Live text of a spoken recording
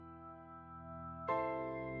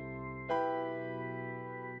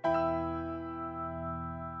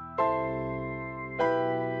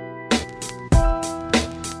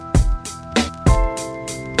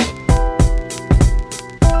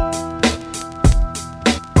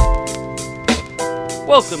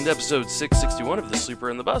Welcome to episode 661 of The Sleeper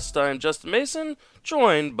and the Bust. I'm Justin Mason,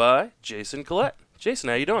 joined by Jason Collette. Jason,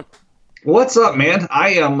 how you doing? What's up, man?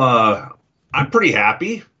 I'm pretty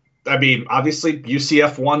happy. I mean, obviously,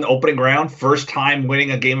 UCF won opening round, first time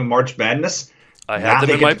winning a game of March Madness. I had them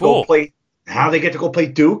in my pool. How they get to go play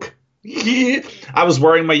Duke? I was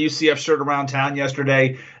wearing my UCF shirt around town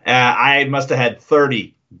yesterday. I must have had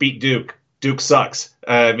 30 beat Duke. Duke sucks.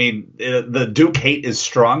 The Duke hate is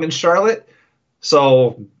strong in Charlotte.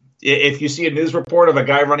 So if you see a news report of a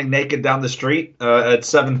guy running naked down the street at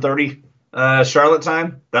 7:30 Charlotte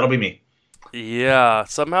time, that'll be me. Yeah,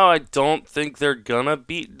 somehow I don't think they're gonna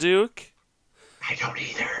beat Duke. I don't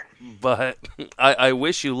either. But I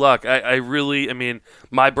wish you luck. I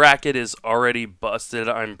my bracket is already busted,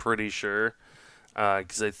 I'm pretty sure.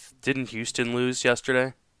 Because didn't Houston lose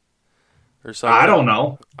yesterday? Or something? I don't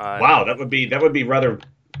know. Wow, that would be rather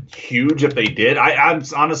huge if they did. I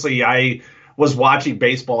was watching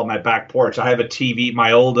baseball on my back porch. I have a TV,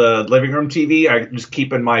 my old living room TV. I just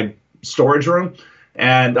keep in my storage room,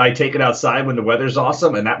 and I take it outside when the weather's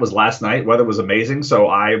awesome. And that was last night. Weather was amazing, so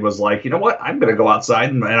I was like, you know what? I'm going to go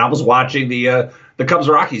outside, and I was watching the Cubs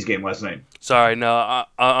Rockies game last night. Sorry, no,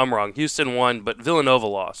 I'm wrong. Houston won, but Villanova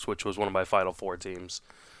lost, which was one of my Final Four teams.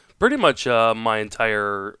 Pretty much the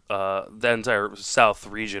entire South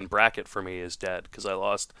region bracket for me is dead because I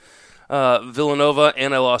lost Villanova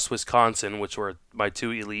and I lost Wisconsin, which were my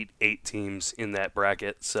two Elite Eight teams in that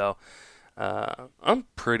bracket. So I'm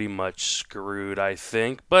pretty much screwed, I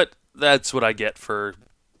think. But that's what I get for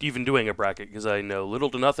even doing a bracket because I know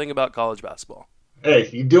little to nothing about college basketball. Hey,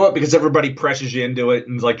 you do it because everybody presses you into it,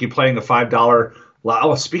 and it's like you're playing a $5.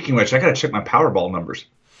 Oh, speaking of which, I got to check my Powerball numbers.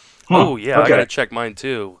 Oh, yeah, okay. I got to check mine,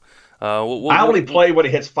 too. I only play when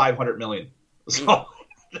it hits 500 million. So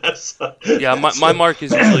that's my mark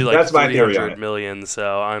is usually like 300 million.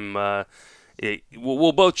 So I'm.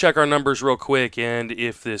 We'll both check our numbers real quick, and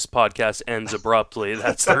if this podcast ends abruptly,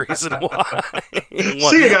 that's the reason why.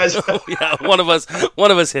 See you guys. Yeah, one of us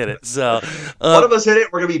hit it. So one of us hit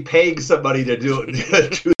it. We're gonna be paying somebody to do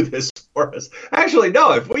this for us. Actually,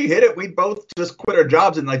 no. If we hit it, we'd both just quit our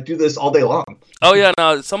jobs and do this all day long. Oh yeah,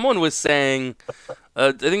 no. Someone was saying,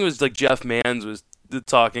 I think it was like Jeff Manns was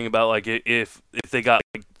talking about like if they got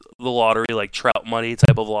like the lottery, like Trout money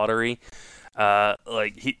type of lottery,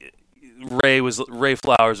 Ray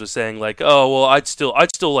Flowers was saying like, oh well, I'd still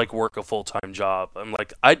like work a full-time job. I'm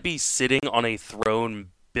like, I'd be sitting on a throne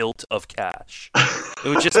built of cash. It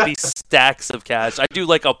would just be stacks of cash. I do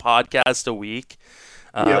like a podcast a week.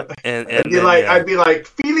 I'd be like,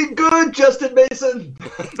 feeling good, Justin Mason.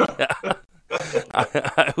 Yeah.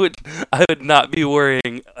 I would not be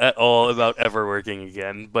worrying at all about ever working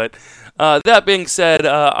again. But that being said,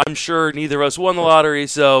 I'm sure neither of us won the lottery,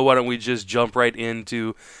 so why don't we just jump right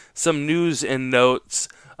into some news and notes,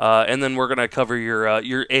 and then we're gonna cover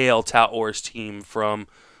your AL Tout Wars team from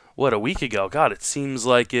a week ago. God, it seems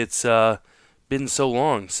like it's been so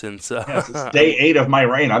long since it's day 8 of my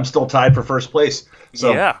reign. I'm still tied for first place.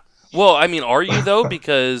 So. Yeah. Well, I mean, are you though?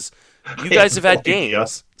 Because you guys have had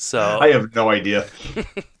games. So I have no idea.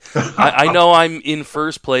 I know I'm in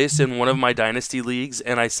first place in one of my dynasty leagues,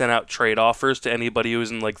 and I sent out trade offers to anybody who was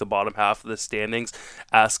in like the bottom half of the standings,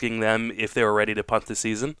 asking them if they were ready to punt the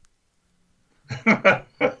season.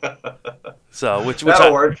 So, which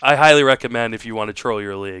I highly recommend if you want to troll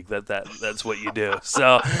your league. That's what you do.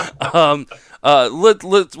 So,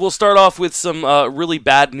 we'll start off with some really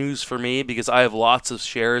bad news for me because I have lots of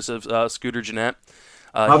shares of Scooter Gennett.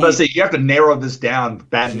 I'm about to say, you have to narrow this down.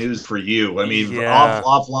 Bad news for you. I mean,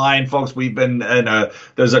 offline, folks, we've been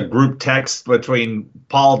there's a group text between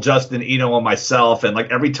Paul, Justin, Eno, and myself, and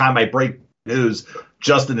like every time I break news,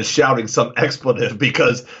 Justin is shouting some expletive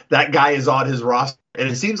because that guy is on his roster, and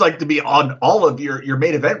it seems like to be on all of your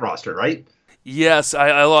main event roster, right? Yes,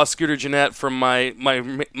 I lost Scooter Gennett from my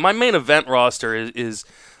main event roster is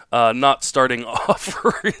not starting off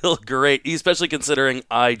real great, especially considering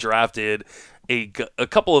I drafted a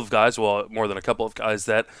couple of guys, well, more than a couple of guys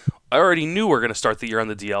that I already knew were going to start the year on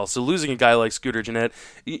the DL. So losing a guy like Scooter Gennett,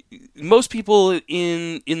 most people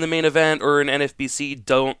in the main event or in NFBC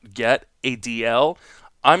don't get a DL.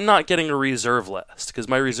 I'm not getting a reserve list because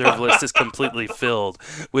my reserve list is completely filled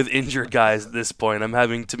with injured guys at this point. I'm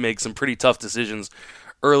having to make some pretty tough decisions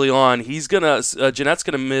early on. Gennett's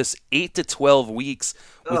gonna miss 8 to 12 weeks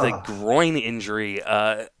with a groin injury.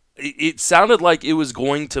 It sounded like it was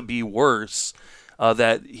going to be worse,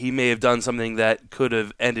 that he may have done something that could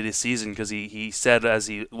have ended his season because he said as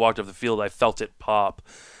he walked off the field, I felt it pop.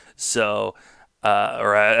 So,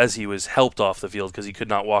 or as he was helped off the field because he could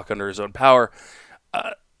not walk under his own power.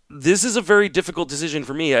 This is a very difficult decision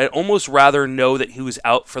for me. I'd almost rather know that he was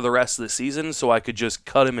out for the rest of the season so I could just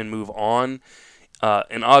cut him and move on.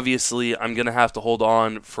 And obviously, I'm going to have to hold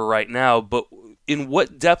on for right now. But in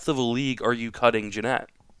what depth of a league are you cutting Jeanette?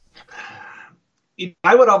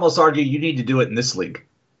 I would almost argue you need to do it in this league.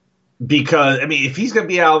 Because, I mean, if he's going to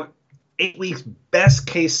be out 8 weeks, best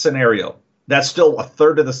case scenario, that's still a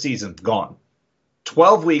third of the season gone.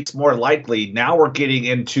 12 weeks, more likely, now we're getting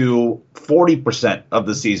into 40% of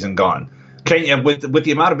the season gone. With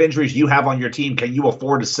the amount of injuries you have on your team, can you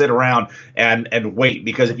afford to sit around and wait?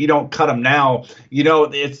 Because if you don't cut them now,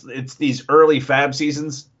 it's these early fab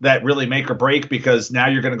seasons that really make or break, because now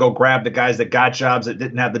you're going to go grab the guys that got jobs that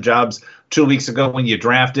didn't have the jobs 2 weeks ago when you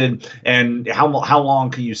drafted. And how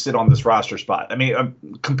long can you sit on this roster spot? I mean,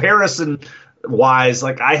 comparison-wise,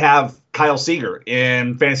 like I have Kyle Seager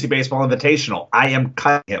in Fantasy Baseball Invitational. I am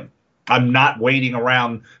cutting him. I'm not waiting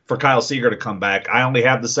around for Kyle Seager to come back. I only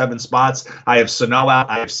have the 7 spots. I have Sano out.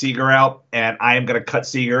 I have Seager out. And I am going to cut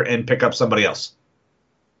Seager and pick up somebody else.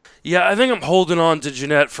 Yeah, I think I'm holding on to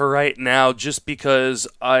Jeanette for right now just because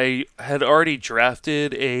I had already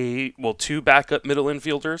drafted 2 backup middle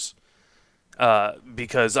infielders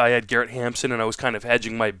because I had Garrett Hampson and I was kind of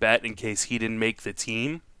hedging my bet in case he didn't make the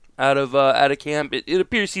team out of camp. It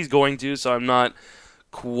appears he's going to, so I'm not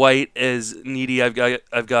quite as needy. I've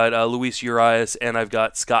got Luis Urias and I've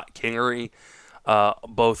got Scott Kingery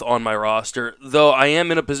both on my roster, though I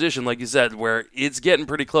am in a position, like you said, where it's getting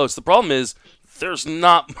pretty close. The problem is there's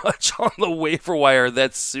not much on the waiver wire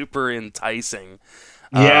that's super enticing.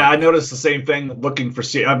 Yeah, I noticed the same thing. I'm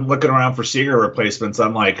looking around for Seager replacements.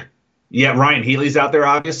 I'm like, yeah, Ryan Healy's out there,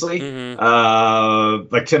 obviously.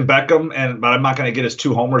 Mm-hmm. Like Tim Beckham, but I'm not going to get his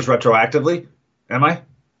 2 homers retroactively. Am I?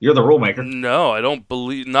 You're the rule maker. No, I don't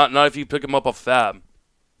believe. Not if you pick him up off Fab.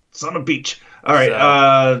 Son of a beach. All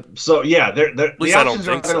right. So yeah, at least I don't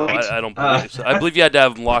think so. I don't believe so. I believe you had to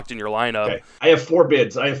have them locked in your lineup. Okay. I have 4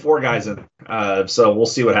 bids. I have 4 guys in. So we'll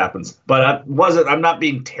see what happens. But I'm not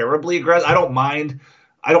being terribly aggressive. I don't mind.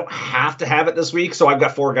 I don't have to have it this week, so I've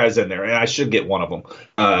got 4 guys in there, and I should get one of them.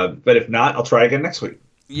 But if not, I'll try again next week.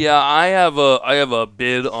 Yeah, I have a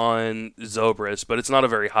bid on Zobrist, but it's not a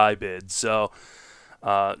very high bid. So.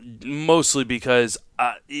 Mostly because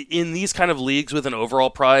in these kind of leagues with an overall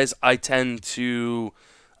prize, I tend to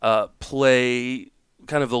play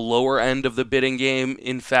kind of the lower end of the bidding game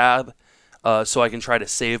in Fab, so I can try to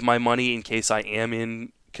save my money in case I am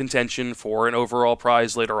in contention for an overall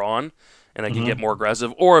prize later on, and I can get more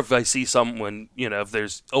aggressive. Or if I see someone, if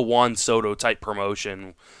there's a Juan Soto type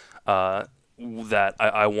promotion that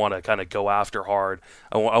I want to kind of go after hard.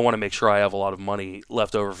 I want to make sure I have a lot of money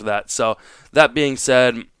left over for that. So that being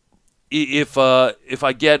said, if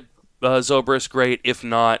I get Zobrist, great. If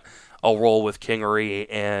not, I'll roll with Kingery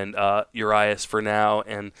and Urias for now.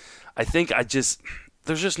 And I think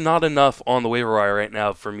there's just not enough on the waiver wire right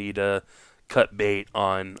now for me to cut bait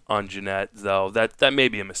on Jeanette, though. That may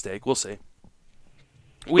be a mistake. We'll see.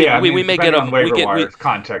 We may get a waiver wire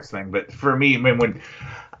context thing, but for me, I mean, when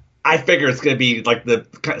I figure it's going to be like the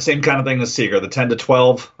same kind of thing as Seager, the 10 to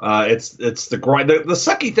 12. It's the grind. The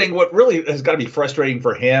sucky thing, what really has got to be frustrating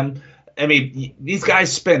for him, I mean, these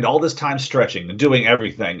guys spend all this time stretching and doing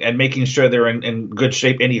everything and making sure they're in good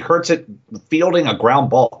shape, and he hurts it fielding a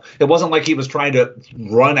ground ball. It wasn't like he was trying to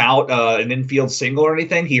run out an infield single or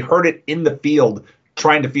anything. He hurt it in the field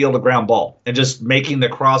trying to field a ground ball and just making the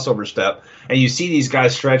crossover step. And you see these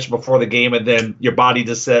guys stretch before the game, and then your body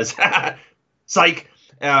just says, psych.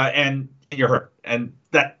 And you're hurt, and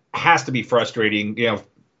that has to be frustrating.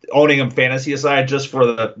 Owning them fantasy aside, just for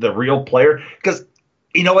the real player. Because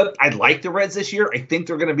you know what, I like the Reds this year. I think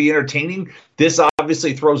they're going to be entertaining. This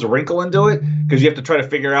obviously throws a wrinkle into it because you have to try to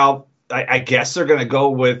figure out. I guess they're going to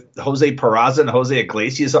go with Jose Peraza and Jose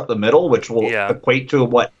Iglesias up the middle, which will equate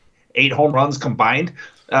to 8 home runs combined.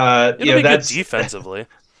 It'll be good defensively.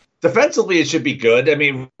 Defensively, it should be good. I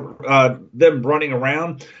mean, them running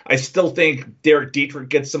around. I still think Derek Dietrich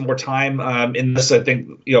gets some more time in this. I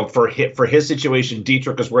think for his situation,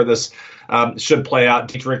 Dietrich is where this should play out.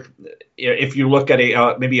 Dietrich, if you look at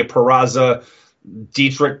maybe a Peraza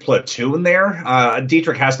Dietrich platoon there,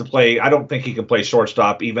 Dietrich has to play. I don't think he can play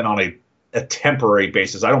shortstop even on a temporary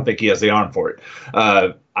basis. I don't think he has the arm for it.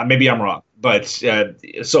 Maybe I'm wrong. But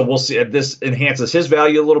so we'll see. This enhances his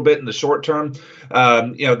value a little bit in the short term.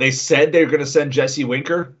 They said they're going to send Jesse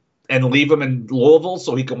Winker and leave him in Louisville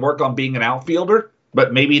so he can work on being an outfielder.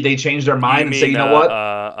 But maybe they change their mind and say, you know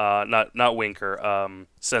what? Not Winker.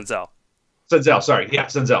 Senzel. Sorry. Yeah,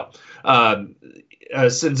 Senzel.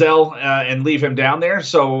 Senzel and leave him down there.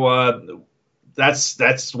 So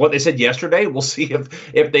that's what they said yesterday. We'll see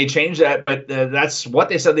if they change that, but that's what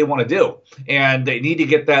they said they want to do, and they need to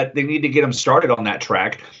get that. They need to get them started on that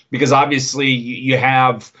track because obviously you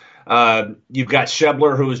have you've got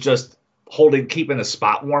Schebler who is just keeping the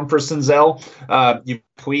spot warm for Senzel. You've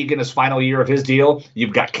Puig in his final year of his deal.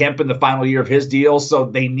 You've got Kemp in the final year of his deal, so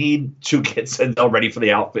they need to get Senzel ready for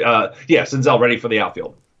the outfield. Senzel ready for the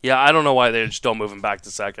outfield. Yeah, I don't know why they just don't move him back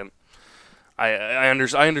to second. I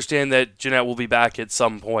understand that Jeanette will be back at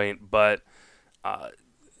some point, but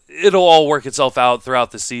it'll all work itself out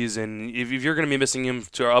throughout the season. If you're going to be missing him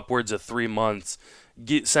to upwards of 3 months,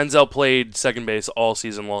 Senzel played second base all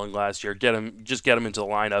season long last year. Get him into the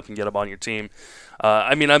lineup and get him on your team.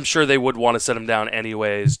 I'm sure they would want to set him down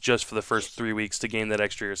anyways, just for the first 3 weeks to gain that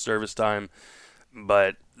extra year service time.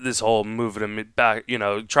 But this whole moving him back,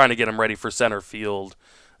 trying to get him ready for center field,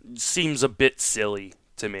 seems a bit silly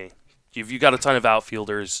to me. If you got a ton of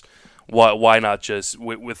outfielders, why not just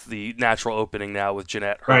with the natural opening now with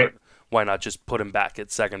Jeanette hurt? Right. Why not just put him back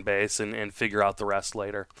at second base and figure out the rest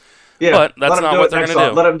later? Yeah, but that's not what they're going to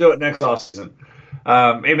do. Let them do it next offseason.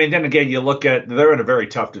 Then again, you look at they're in a very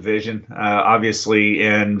tough division, obviously,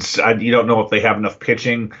 and you don't know if they have enough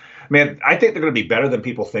pitching. I think they're going to be better than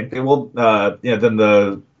people think they will.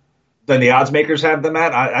 Than the odds makers have them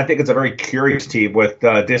at. I think it's a very curious team with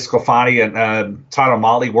Discofani and Todd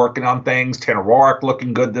O'Malley working on things. Tanner Roark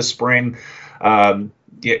looking good this spring.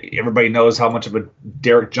 Everybody knows how much of a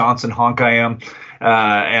Derek Johnson honk I am.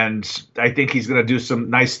 And I think he's going to do some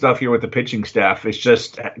nice stuff here with the pitching staff. It's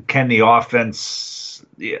just, can the offense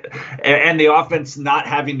and the offense not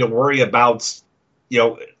having to worry about,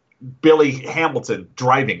 Billy Hamilton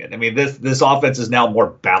driving it. This offense is now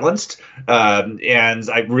more balanced, and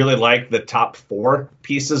I really like the top 4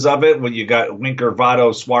 pieces of it. When you got Winker,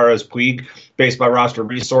 Votto, Suarez, Puig, based by roster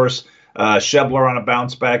resource, Schebler on a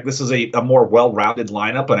bounce back. This is a more well-rounded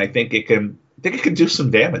lineup, and I think it can do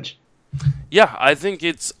some damage. Yeah, I think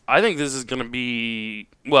this is going to be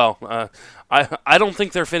I don't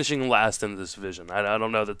think they're finishing last in this division. I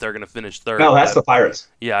don't know that they're going to finish third. No, that's the Pirates.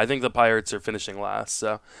 Yeah, I think the Pirates are finishing last.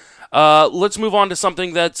 So let's move on to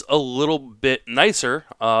something that's a little bit nicer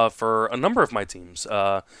for a number of my teams.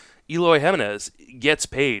 Eloy Jimenez gets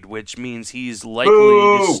paid, which means he's likely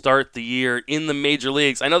to start the year in the major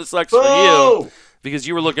leagues. I know this sucks for you because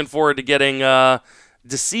you were looking forward to getting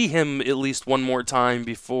to see him at least one more time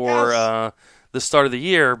before the start of the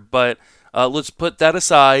year, but let's put that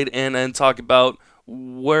aside and talk about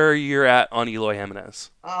where you're at on Eloy Jimenez.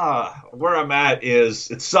 Where I'm at is,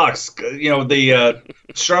 it sucks. The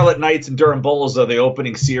Charlotte Knights and Durham Bulls are the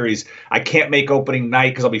opening series. I can't make opening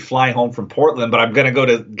night because I'll be flying home from Portland, but I'm going to go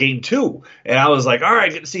to game 2. And I was like, all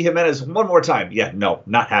right, get to see Jimenez one more time. Yeah, no,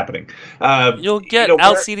 not happening. You'll get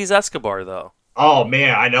Alcides Escobar, though. Oh,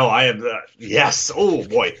 man, I know. I am. Yes. Oh,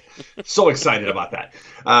 boy. So excited about that.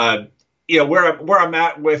 Where I'm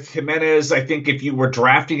at with Jimenez, I think if you were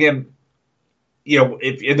drafting him,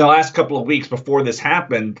 if in the last couple of weeks before this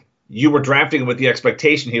happened, you were drafting him with the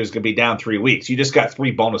expectation he was going to be down 3 weeks. You just got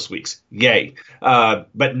 3 bonus weeks. Yay.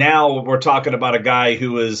 But now we're talking about a guy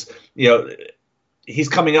who is, he's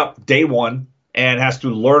coming up day 1 and has to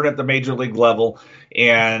learn at the major league level.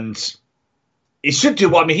 And he should do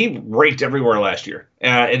well. He ranked everywhere last year.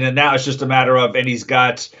 And then now it's just a matter of, and he's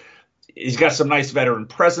got some nice veteran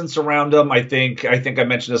presence around him. I think I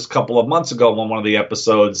mentioned this a couple of months ago on one of the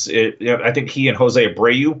episodes. I think he and Jose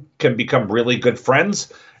Abreu can become really good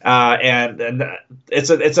friends. And it's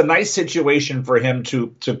a nice situation for him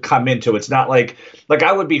to come into. It's not like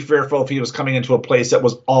I would be fearful if he was coming into a place that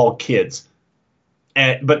was all kids.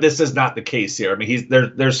 But this is not the case here.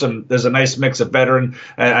 There's a nice mix of veteran.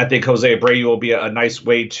 I think Jose Abreu will be a nice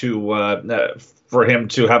way to for him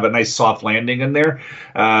to have a nice soft landing in there.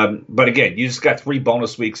 But again, you just got 3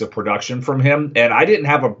 bonus weeks of production from him, and I didn't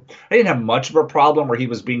have much of a problem where he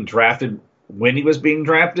was being drafted when he was being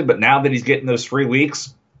drafted. But now that he's getting those 3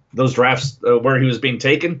 weeks, those drafts where he was being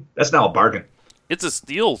taken, that's now a bargain. It's a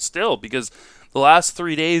steal still, because the last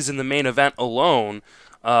 3 days in the main event alone,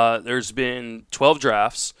 there's been 12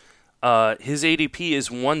 drafts. His ADP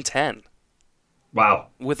is 110. Wow.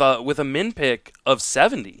 With a min pick of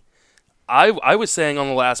 70. I was saying on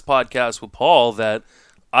the last podcast with Paul that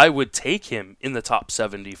I would take him in the top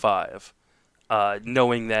 75,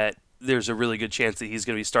 knowing that there's a really good chance that he's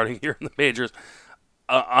going to be starting here in the majors.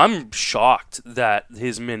 I'm shocked that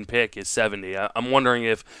his min pick is 70. I'm wondering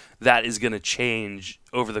if that is going to change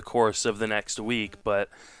over the course of the next week, but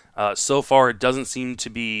so far it doesn't seem to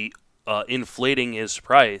be inflating his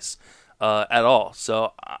price at all.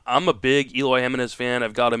 So I'm a big Eloy Jimenez fan.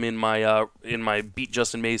 I've got him in my Beat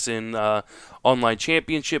Justin Mason online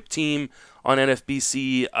championship team. on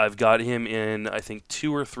NFBC. I've got him in, I think,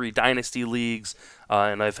 2 or 3 dynasty leagues,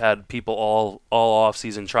 and I've had people all off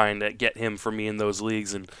season trying to get him for me in those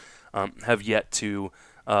leagues, and have yet to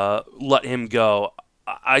let him go.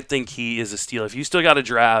 I think he is a steal. If you still got a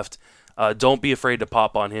draft, don't be afraid to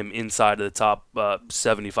pop on him inside of the top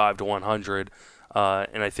 75 to 100,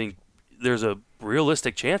 and I think there's a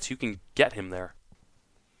realistic chance you can get him there.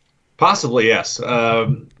 Possibly, yes.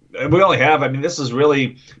 We only have, this is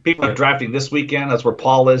really, people are drafting this weekend. That's where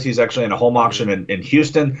Paul is. He's actually in a home auction in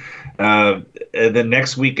Houston. And then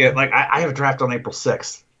next weekend, I have a draft on April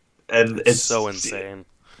 6th. And it's so insane.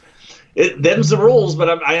 Them's the rules,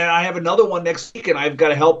 but I have another one next week, and I've got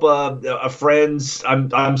to help a friend's.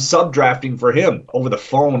 I'm sub-drafting for him over the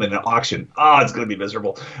phone in an auction. It's going to be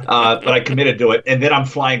miserable. But I committed to it. And then I'm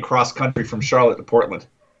flying cross-country from Charlotte to Portland.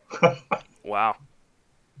 Wow.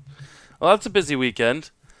 Well, that's a busy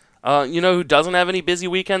weekend. You know who doesn't have any busy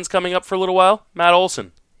weekends coming up for a little while? Matt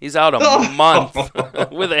Olson. He's out a month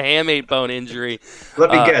with a hamate bone injury. Let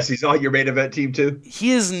me guess, he's on your main event team too?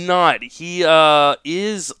 He is not. He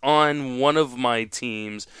is on one of my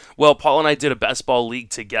teams. Well, Paul and I did a best ball league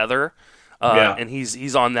together, and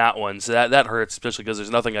he's on that one. So that hurts, especially because there's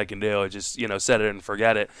nothing I can do. I just set it and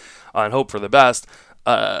forget it and hope for the best.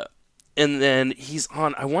 And then he's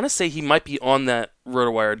on. I want to say he might be on that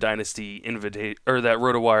RotoWire Dynasty Invitation or that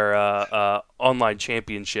RotoWire Online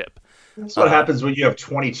Championship. That's what happens when you have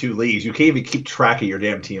 22 leagues. You can't even keep track of your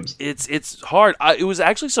damn teams. It's hard. It was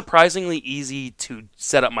actually surprisingly easy to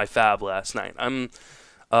set up my fab last night.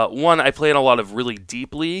 I play in a lot of really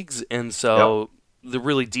deep leagues, and so the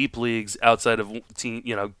really deep leagues outside of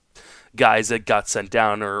guys that got sent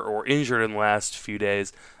down or injured in the last few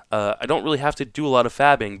days, I don't really have to do a lot of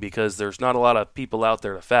fabbing because there's not a lot of people out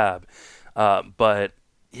there to fab. But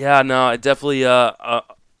yeah, no, I definitely.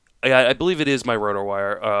 I believe it is my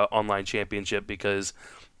RotoWire Online Championship because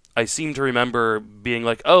I seem to remember being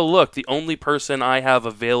like, oh, look, the only person I have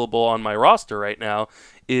available on my roster right now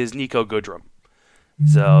is Nico Goodrum.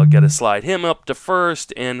 So got to slide him up to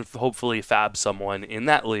first and hopefully fab someone in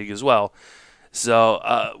that league as well. So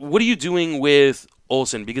what are you doing with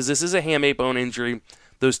Olsen? Because this is a hamate bone injury.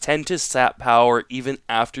 Those tend to sap power even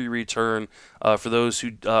after you return. For those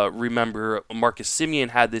who remember, Marcus Semien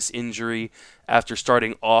had this injury after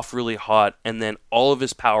starting off really hot, and then all of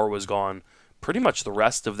his power was gone pretty much the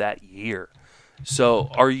rest of that year. So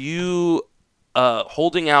are you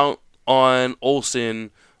holding out on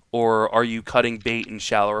Olsen, or are you cutting bait in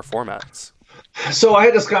shallower formats? So I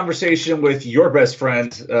had this conversation with your best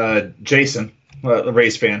friend, Jason. The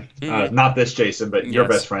Rays fan, not this Jason, but your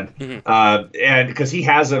best friend, and because he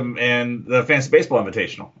has him in the Fantasy Baseball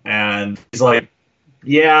Invitational, and he's like,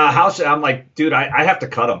 "Yeah, how should?" I'm like, "Dude, I have to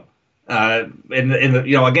cut him." In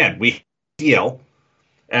the again, we deal,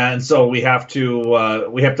 and so we have to. I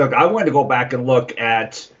wanted to go back and look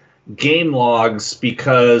at game logs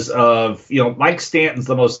because of Mike Stanton's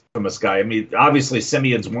the most famous guy. I mean, obviously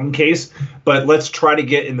Simeon's one case, but let's try to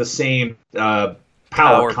get in the same.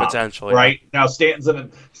 Power potential, right? Now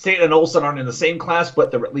Stanton and Olsen aren't in the same class, but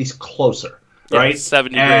they're at least closer, right?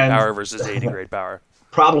 70 grade power versus 80 grade power.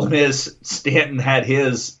 Problem is, Stanton had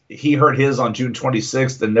he hurt his on June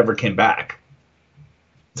 26th and never came back.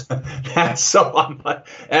 So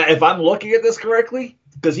if I'm looking at this correctly,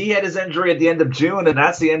 because he had his injury at the end of June, and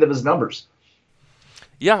that's the end of his numbers.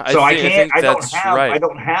 Yeah, I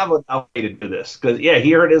don't have enough way to do this because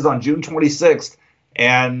he hurt his on June 26th.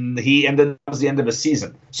 And that was the end of his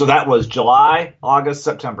season. So that was July, August,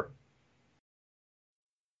 September.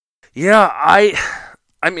 Yeah,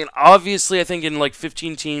 I mean, obviously, I think in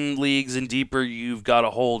 15-team leagues and deeper, you've got to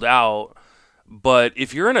hold out. But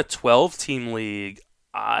if you're in a 12-team league,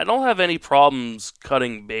 I don't have any problems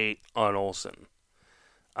cutting bait on Olsen.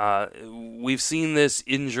 We've seen this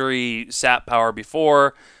injury sap power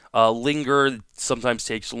before. Linger sometimes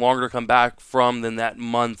takes longer to come back from than that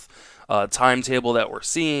month. Timetable that we're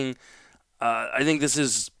seeing. I think this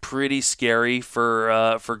is pretty scary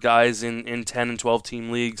for guys in 10 and 12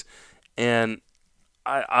 team leagues, and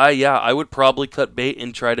I would probably cut bait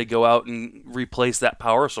and try to go out and replace that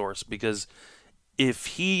power source because if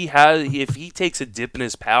he takes a dip in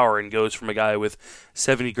his power and goes from a guy with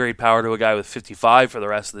 70 grade power to a guy with 55 for the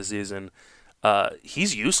rest of the season,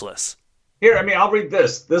 he's useless. Here, I'll read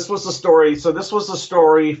this. This was the story. So this was the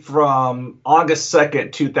story from August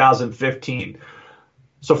 2nd, 2015.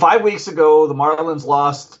 So 5 weeks ago, the Marlins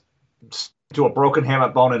lost to a broken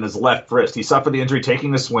hamate bone in his left wrist. He suffered the injury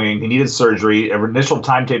taking a swing. He needed surgery. Our initial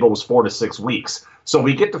timetable was 4 to 6 weeks. So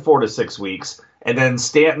we get to 4 to 6 weeks. And then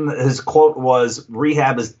Stanton, his quote was,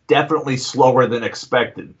 rehab is definitely slower than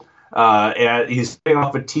expected. and he's swinging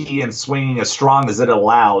off a tee and swinging as strong as it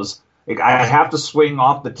allows. Like, I have to swing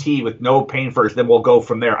off the tee with no pain first, then we'll go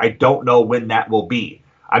from there. I don't know when that will be.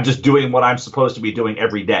 I'm just doing what I'm supposed to be doing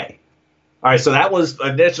every day. All right, so that was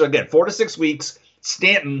initial, again, 4 to 6 weeks.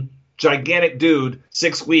 Stanton, gigantic dude,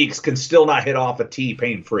 6 weeks, can still not hit off a tee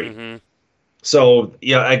pain-free. Mm-hmm. So,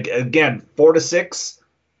 again, 4 to 6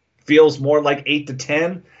 feels more like 8 to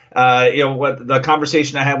 10. What the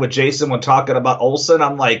conversation I had with Jason when talking about Olson,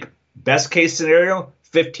 I'm like, best case scenario,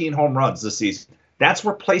 15 home runs this season. That's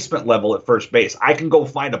replacement level at first base. I can go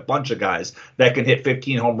find a bunch of guys that can hit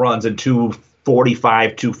 15 home runs and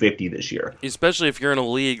 245, 250 this year. Especially if you're in a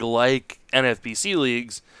league like NFBC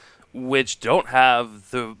leagues, which don't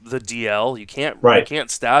have the DL. You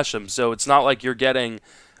can't stash them. So it's not like you're getting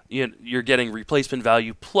replacement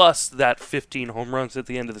value plus that 15 home runs at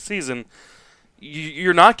the end of the season.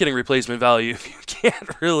 You're not getting replacement value if you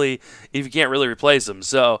can't really replace them.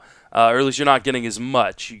 So. Or at least you're not getting as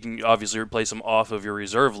much. You can obviously replace them off of your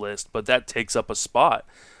reserve list, but that takes up a spot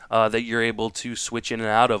that you're able to switch in and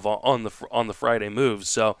out of on the Friday moves.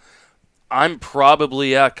 So I'm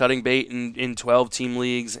probably cutting bait in 12-team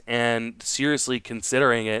leagues and seriously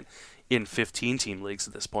considering it in 15-team leagues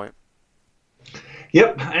at this point.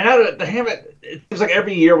 Yep, and it seems like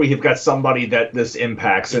every year we have got somebody that this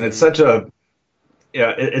impacts, and it's such a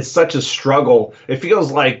it's such a struggle. It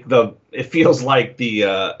feels like the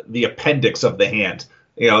appendix of the hand.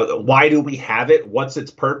 Why do we have it? What's its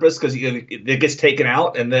purpose? Because it gets taken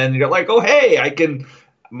out, and then you're like, oh, hey, I can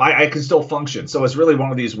still function. So it's really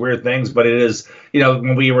one of these weird things. But it is,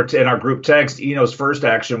 when we were in our group text, Eno's first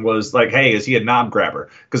action was like, hey, is he a knob grabber?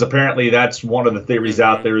 Because apparently that's one of the theories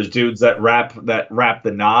out there is dudes that wrap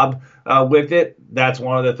the knob with it. That's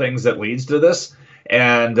one of the things that leads to this.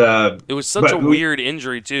 And it was such a weird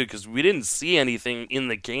injury too, because we didn't see anything in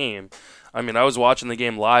the game. I mean, I was watching the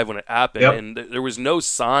game live when it happened, and there was no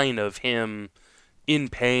sign of him in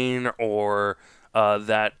pain or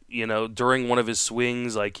that during one of his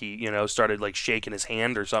swings, like he started like shaking his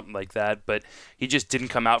hand or something like that. But he just didn't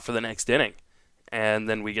come out for the next inning, and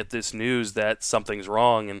then we get this news that something's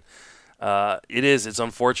wrong, and it's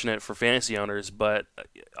unfortunate for fantasy owners, but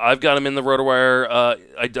I've got him in the RotoWire.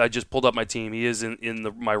 I just pulled up my team. He is in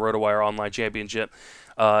my RotoWire Online Championship,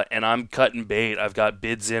 and I'm cutting bait. I've got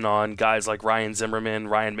bids in on guys like Ryan Zimmerman,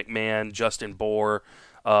 Ryan McMahon, Justin Bohr,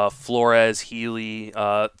 Flores, Healy,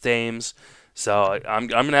 Thames. So I'm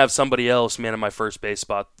going to have somebody else man in my first base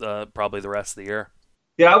spot probably the rest of the year.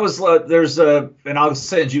 Yeah, I was. There's and I'll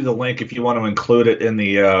send you the link if you want to include it in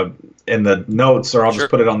the notes, or I'll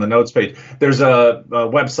just put it on the notes page. There's a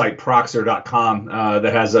website, Proxer.com,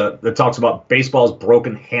 that talks about baseball's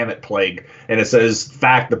broken hammock plague, and it says,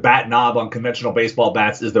 fact, the bat knob on conventional baseball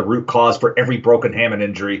bats is the root cause for every broken hammock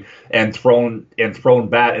injury and thrown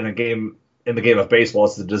bat in a game. In the game of baseball,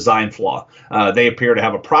 it's the design flaw. They appear to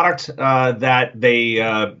have a product that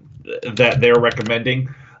they're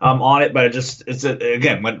recommending on it, but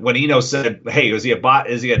again, when Eno said, "Hey, is he a bot?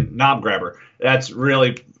 Is he a knob grabber?" That's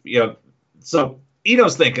really So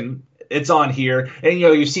Eno's thinking it's on here, and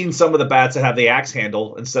you've seen some of the bats that have the axe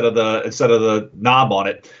handle instead of the knob on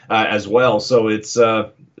it as well. So it's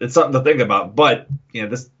something to think about. But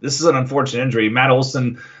this is an unfortunate injury. Matt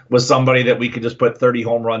Olson was somebody that we could just put 30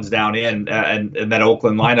 home runs down in, and that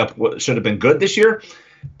Oakland lineup should have been good this year.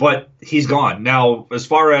 But he's gone. Now, as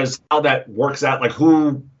far as how that works out, like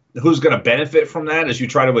who's going to benefit from that as you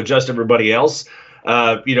try to adjust everybody else,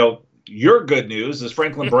 your good news is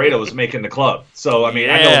Franklin Barreto is making the club. So, I mean,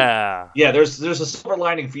 there's a silver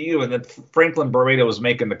lining for you, and that Franklin Barreto is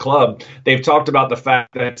making the club. They've talked about the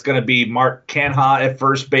fact that it's going to be Mark Canha at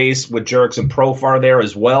first base with Jurickson Profar there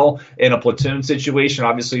as well in a platoon situation.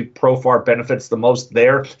 Obviously, Profar benefits the most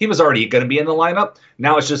there. He was already going to be in the lineup.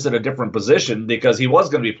 Now it's just at a different position because he was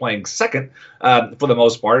going to be playing second for the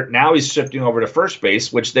most part. Now he's shifting over to first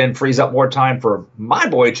base, which then frees up more time for my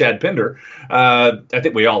boy, Chad Pinder. I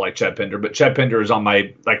think we all like Chad Pinder, but Chad Pinder is on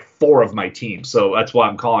my 4 of my team, so that's why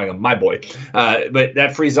I'm calling him my boy. But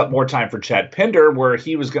that frees up more time for Chad Pinder, where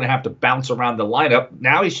he was going to have to bounce around the lineup.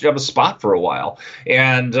 Now he should have a spot for a while,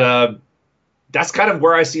 and that's kind of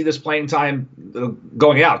where I see this playing time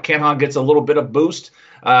going out. Canha gets a little bit of boost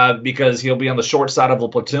because he'll be on the short side of the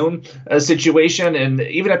platoon situation, and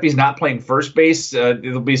even if he's not playing first base,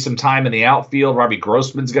 there'll be some time in the outfield. Robbie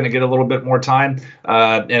Grossman's going to get a little bit more time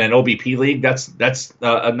in an OBP league. That's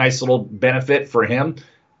a nice little benefit for him.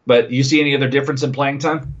 But you see any other difference in playing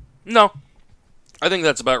time? No, I think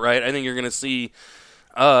that's about right. I think you're going to see.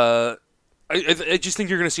 I just think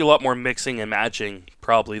you're going to see a lot more mixing and matching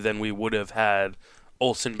probably than we would have had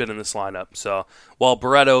Olsen been in this lineup. So while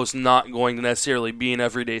Barretto's not going to necessarily be an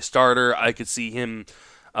everyday starter, I could see him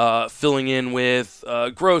filling in with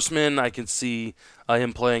Grossman. I can see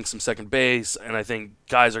him playing some second base, and I think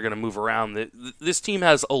guys are going to move around. This team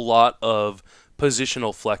has a lot of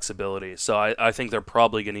positional flexibility, so I think they're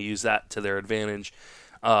probably going to use that to their advantage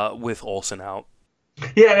with Olsen out.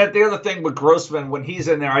 Yeah, and the other thing with Grossman, when he's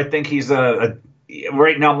in there, I think he's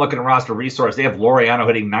right now I'm looking at roster resource. They have Laureano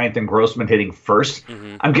hitting ninth and Grossman hitting first.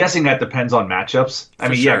 Mm-hmm. I'm guessing that depends on matchups.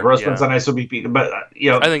 Grossman's on SOBP, but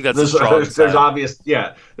I think that's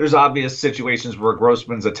there's obvious situations where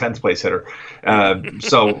Grossman's a 10th place hitter.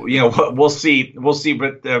 So we'll see.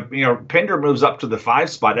 But Pinder moves up to the 5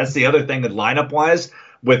 spot. That's the other thing that lineup wise.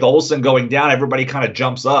 With Olsen going down, everybody kind of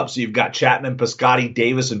jumps up. So you've got Chapman, Piscotty,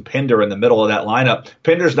 Davis, and Pinder in the middle of that lineup.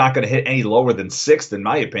 Pinder's not going to hit any lower than 6th, in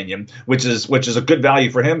my opinion, which is a good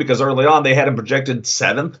value for him because early on they had him projected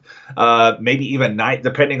 7th, maybe even 9th,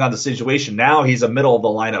 depending on the situation. Now he's a middle of the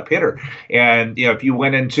lineup hitter. And if you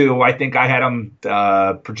went into, I think I had him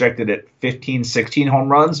projected at 15, 16 home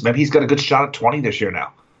runs. Maybe he's got a good shot at 20 this year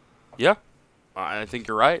now. Yeah, I think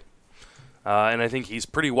you're right. And I think he's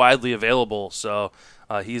pretty widely available, so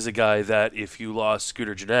he's a guy that if you lost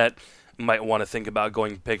Scooter Gennett, you might want to think about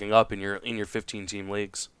picking up in your 15-team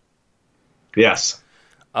leagues. Yes.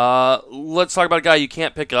 Let's talk about a guy you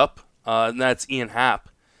can't pick up, and that's Ian Happ.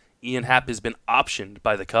 Ian Happ has been optioned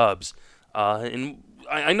by the Cubs, and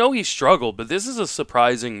I know he struggled, but this is a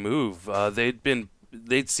surprising move.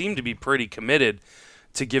 They'd seemed to be pretty committed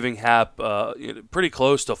to giving Happ pretty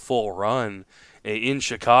close to full run in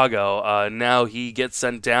Chicago. Now he gets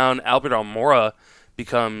sent down. Albert Almora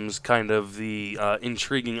becomes kind of the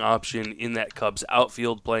intriguing option in that Cubs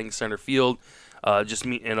outfield, playing center field.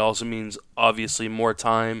 It also means obviously more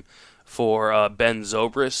time for Ben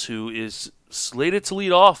Zobrist, who is slated to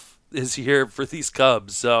lead off this year for these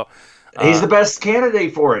Cubs. So he's the best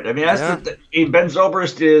candidate for it. I mean, Ben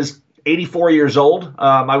Zobrist is 84 years old.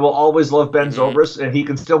 I will always love Ben Zobrist, and he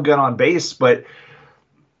can still get on base, but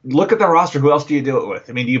look at the roster. Who else do you do it with?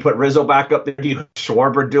 I mean, do you put Rizzo back up there? Do you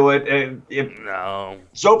Schwarber do it? No.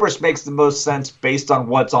 Zobrist makes the most sense based on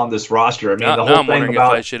what's on this roster. I mean, the whole I'm thing wondering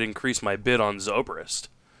about if I should increase my bid on Zobrist.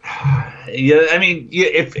 Yeah, I mean,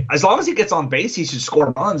 if as long as he gets on base, he should score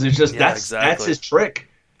runs. It's just that's his trick.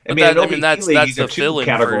 That's the filling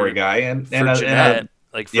category guy, and Gennett.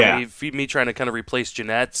 For me trying to kind of replace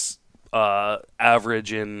Gennett's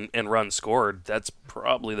average and run scored, that's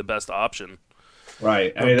probably the best option.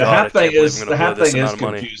 Right. I mean, the Happ thing is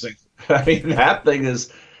confusing. I mean, the Happ thing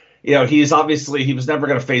is, he was never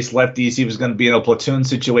going to face lefties. He was going to be in a platoon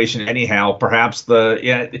situation anyhow. Perhaps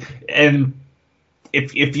and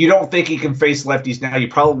if you don't think he can face lefties now, you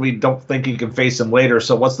probably don't think he can face them later.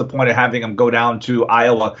 So what's the point of having him go down to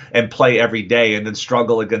Iowa and play every day and then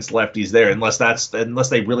struggle against lefties there? Unless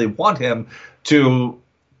they really want him to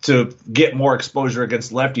get more exposure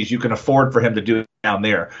against lefties, you can afford for him to do it down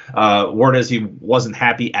there. Word is he wasn't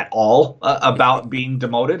happy at all about being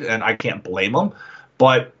demoted, and I can't blame him.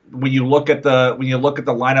 But when you look at the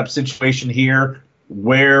lineup situation here,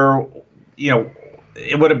 where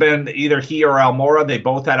it would have been either he or Almora, they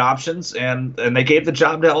both had options, and they gave the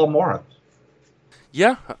job to Almora.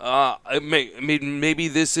 Yeah, maybe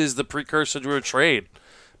this is the precursor to a trade.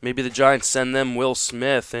 Maybe the Giants send them Will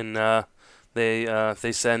Smith and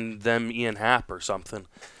they send them Ian Happ or something.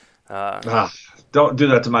 Don't do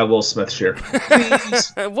that to my Will Smith share.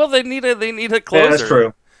 Well, they need a closer.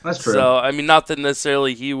 Yeah, that's true. So I mean, not that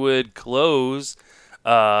necessarily he would close,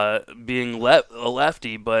 being a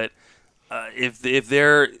lefty, but if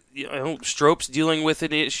they're Strope's dealing with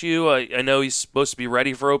an issue, I know he's supposed to be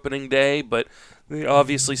ready for opening day, but they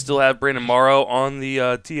obviously still have Brandon Morrow on the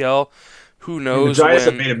TL. Who knows? The Giants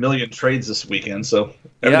have made a million trades this weekend, so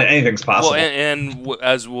anything's possible. Well, and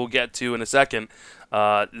as we'll get to in a second,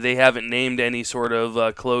 they haven't named any sort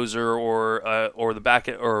of closer or the back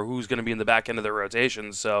end, or who's going to be in the back end of their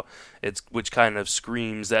rotation. So which kind of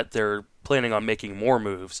screams that they're planning on making more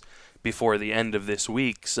moves before the end of this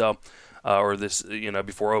week. So or this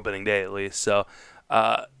before opening day at least. So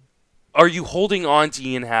are you holding on to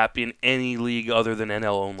Ian Happ in any league other than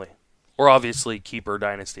NL only, or obviously Keeper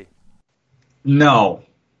Dynasty? No,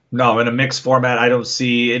 in a mixed format, I don't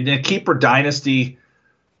see. In a Keeper Dynasty,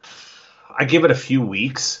 I give it a few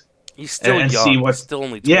weeks. He's still young. He's still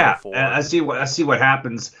only 24. Yeah, I see what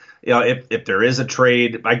happens. If there is a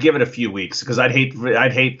trade, I give it a few weeks because I'd hate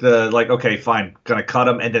the okay, fine, gonna cut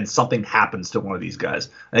him, and then something happens to one of these guys.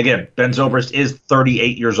 And again, Ben Zobrist is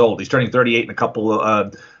 38 years old. He's turning 38 in a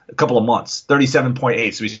couple a couple of months,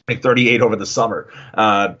 37.8. So he's making 38 over the summer.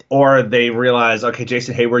 Or they realize, okay,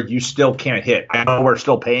 Jason Hayward, you still can't hit. I know we're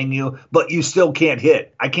still paying you, but you still can't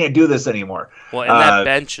hit. I can't do this anymore. Well, and that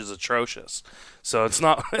bench is atrocious. So it's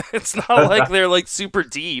not like they're like super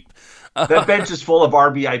deep. That bench is full of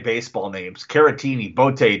RBI baseball names. Caratini,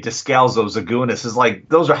 Bote, Descalzo, Zagunis is like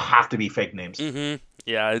those have to be fake names. Mm-hmm.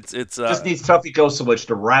 Yeah, it's just needs Tuffy Gosowich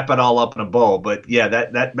to wrap it all up in a bow. But yeah,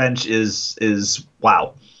 that bench is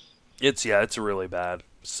wow. It's really bad.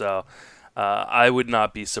 So I would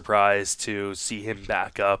not be surprised to see him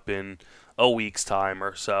back up in a week's time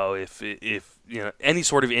or so if any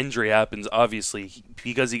sort of injury happens. Obviously,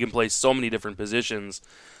 because he can play so many different positions,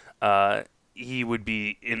 he would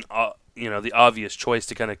be in the obvious choice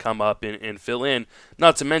to kind of come up and fill in.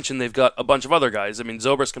 Not to mention they've got a bunch of other guys. I mean,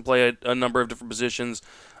 Zobrist can play a number of different positions.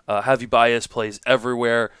 Javi Baez plays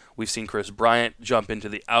everywhere. We've seen Chris Bryant jump into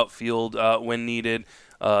the outfield when needed.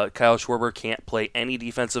 Kyle Schwarber can't play any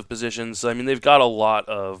defensive positions. So, I mean, they've got a lot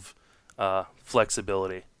of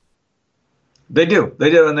flexibility. They do,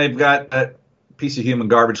 and they've got that piece of human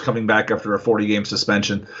garbage coming back after a 40-game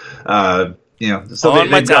suspension. So on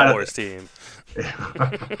my Tout Wars team.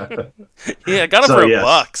 Yeah, I got him for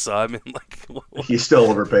 $1, so I mean, like, he's still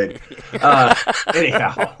overpaid.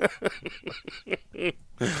 Anyhow,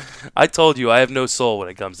 I told you I have no soul when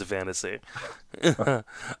it comes to fantasy.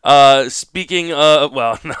 Speaking of,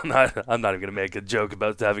 I'm not even going to make a joke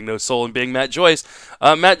about having no soul and being Matt Joyce.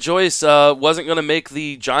 Matt Joyce wasn't going to make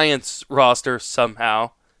the Giants roster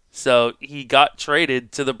somehow, so he got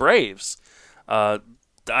traded to the Braves.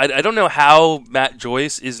 I don't know how Matt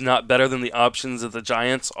Joyce is not better than the options that the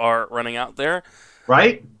Giants are running out there.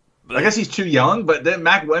 Right? But I guess he's too young, but then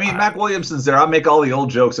Mac Williamson's there. I'll make all the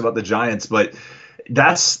old jokes about the Giants, but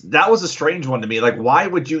that was a strange one to me. Like, why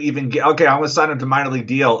would you even get, okay, I'm going to sign him to minor league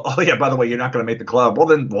deal. Oh yeah, by the way, you're not going to make the club. Well,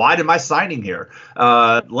 then why am I signing here?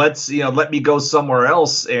 Let me go somewhere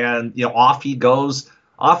else. And, off he goes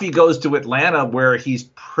to Atlanta, where he's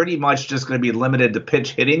pretty much just going to be limited to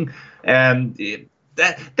pitch hitting. And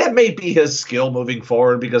that may be his skill moving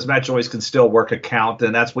forward, because Matt Joyce can still work a count,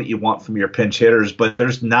 and that's what you want from your pinch hitters. But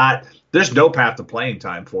there's no path to playing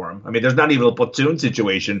time for him. I mean, there's not even a platoon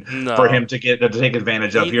situation for him to take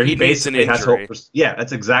advantage of here. He basically has hope. Yeah,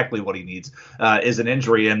 that's exactly what he needs is an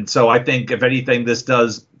injury. And so I think, if anything, this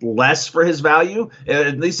does less for his value.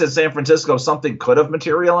 At least in San Francisco, something could have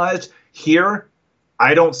materialized. Here,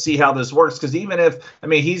 I don't see how this works, because even if, he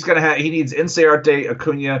needs Inciarte,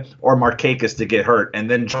 Acuna, or Markakis to get hurt, and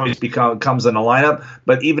then Joyce comes in the lineup.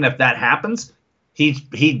 But even if that happens,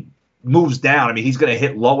 he moves down. He's going to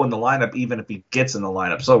hit low in the lineup even if he gets in the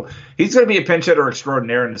lineup. So he's going to be a pinch hitter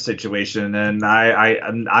extraordinaire in the situation, and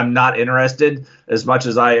I'm not interested as much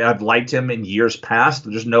as I've liked him in years past.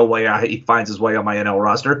 There's no way he finds his way on my NL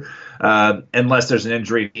roster unless there's an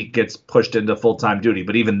injury, he gets pushed into full-time duty.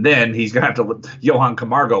 But even then, he's going to have to. Johan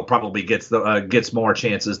Camargo probably gets more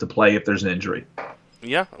chances to play if there's an injury.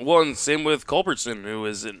 Yeah, well, and same with Culbertson, who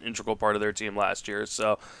was an integral part of their team last year.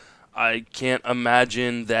 So I can't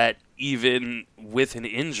imagine that even with an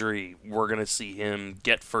injury, we're going to see him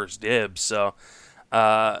get first dibs. So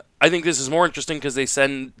I think this is more interesting because they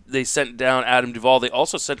sent down Adam Duvall. They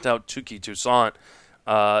also sent out Touki Toussaint.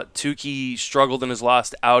 Touki struggled in his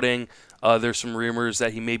last outing. There's some rumors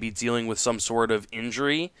that he may be dealing with some sort of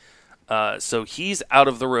injury. So he's out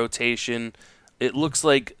of the rotation. It looks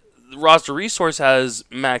like Roster Resource has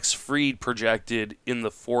Max Fried projected in the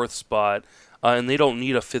 4th spot, and they don't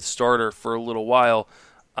need a 5th starter for a little while.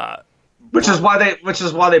 Which is why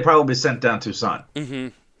they probably sent down Toussaint. Mm-hmm.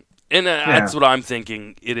 And that's what I'm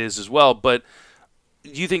thinking it is as well. But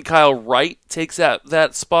do you think Kyle Wright takes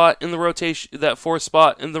that spot in the rotation, that 4th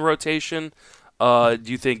spot in the rotation? Do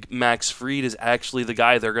you think Max Fried is actually the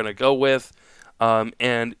guy they're going to go with?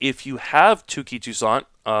 And if you have Touki Toussaint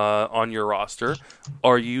on your roster,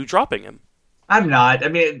 are you dropping him? I'm not.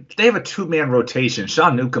 They have a 2-man rotation.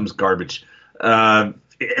 Sean Newcomb's garbage.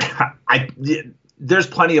 There's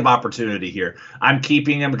plenty of opportunity here. I'm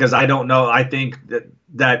keeping him because I don't know. I think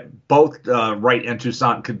that both Wright and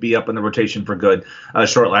Toussaint could be up in the rotation for good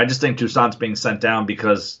shortly. I just think Toussaint's being sent down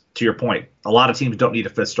because, to your point, a lot of teams don't need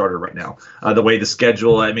a 5th starter right now. The way the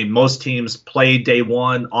schedule, most teams play day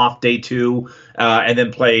 1, off day 2, and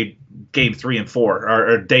then play game 3 and 4,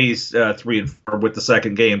 or days 3 and 4 with the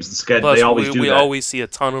second games. The schedule, plus, they always do that. We always see a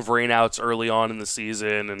ton of rainouts early on in the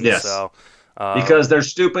season, and yes. So. Because they're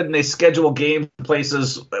stupid and they schedule game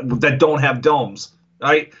places that don't have domes,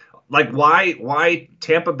 right? Like why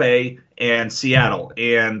Tampa Bay and Seattle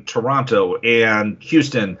and Toronto and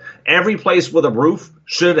Houston, every place with a roof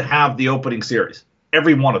should have the opening series,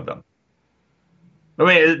 every one of them. I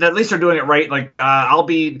mean, at least they're doing it right. Like, I'll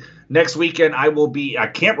be next weekend. I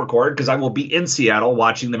can't record because I will be in Seattle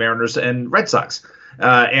watching the Mariners and Red Sox,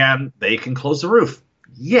 and they can close the roof.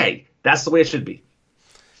 Yay! That's the way it should be.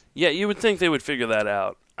 Yeah, you would think they would figure that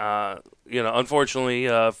out. Unfortunately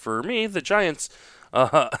for me, the Giants,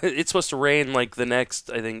 it's supposed to rain like the next,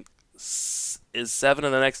 I think, is 7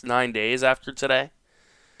 of the next 9 days after today.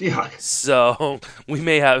 Yeah. So we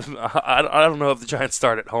may have. I don't know if the Giants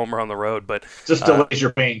start at home or on the road, but just delays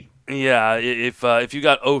your pain. Yeah, if you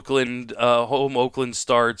got Oakland home Oakland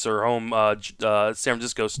starts or home San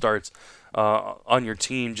Francisco starts on your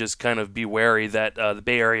team, just kind of be wary that the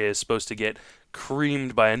Bay Area is supposed to get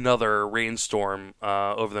creamed by another rainstorm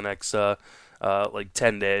over the next like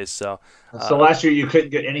 10 days. So last year you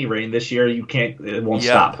couldn't get any rain. This year you can't. It won't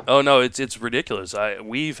stop. Oh no, it's ridiculous.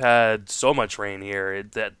 We've had so much rain here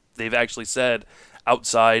that they've actually said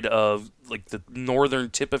outside of like the northern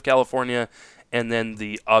tip of California and then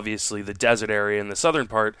obviously the desert area in the southern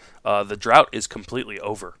part, the drought is completely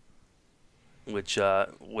over, which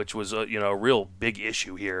was a real big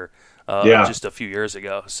issue here just a few years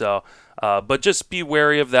ago. So, but just be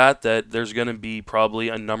wary of that there's going to be probably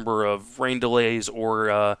a number of rain delays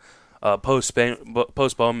or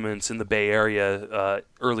postponements in the Bay Area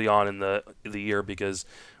early on in the year because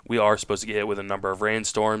we are supposed to get hit with a number of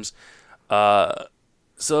rainstorms.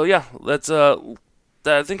 So yeah,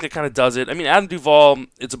 I think that kind of does it. I mean, Adam Duvall,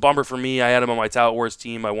 it's a bummer for me. I had him on my Tout Wars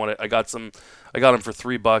team. I got him for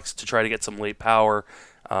 $3 to try to get some late power.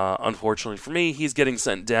 Unfortunately for me, he's getting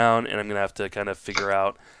sent down, and I'm gonna have to kind of figure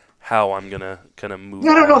out how I'm gonna kind of move.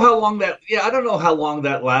 I don't know how long that. Yeah, I don't know how long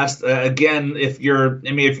that lasts. Again, if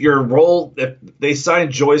they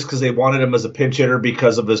signed Joyce because they wanted him as a pinch hitter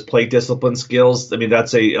because of his plate discipline skills, I mean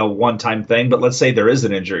that's a one-time thing. But let's say there is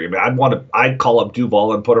an injury. I mean, I'd call up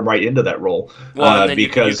Duvall and put him right into that role. Well, and then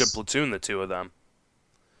because you could platoon the two of them.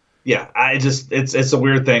 Yeah, it's a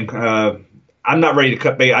weird thing. I'm not ready to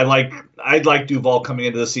cut bait. I'd like Duvall coming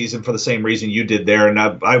into the season for the same reason you did there, and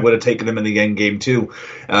I would have taken him in the end game too.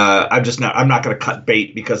 I'm not going to cut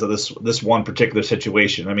bait because of this one particular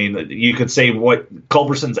situation. I mean, you could say what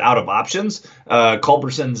Culberson's out of options.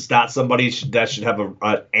 Culberson's not somebody that should have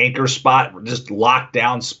an anchor spot, just locked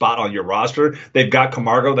down spot on your roster. They've got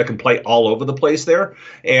Camargo that can play all over the place there,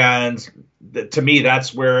 and to me,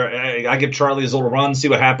 that's where I give Charlie his little run, see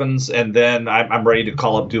what happens, and then I'm ready to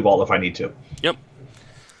call up Duvall if I need to. Yep.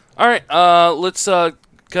 All right, let's kind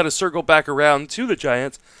of circle back around to the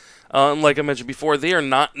Giants. Like I mentioned before, they are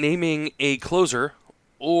not naming a closer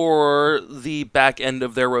or the back end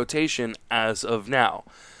of their rotation as of now.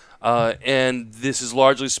 And this is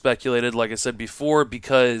largely speculated, like I said before,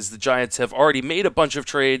 because the Giants have already made a bunch of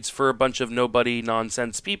trades for a bunch of nobody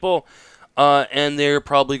nonsense people. And they're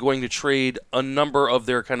probably going to trade a number of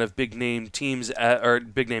their kind of big name teams or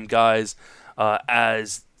big name guys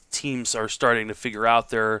as teams are starting to figure out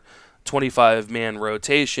their 25-man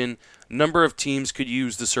rotation. Number of teams could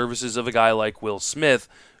use the services of a guy like Will Smith,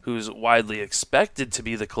 who's widely expected to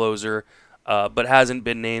be the closer, but hasn't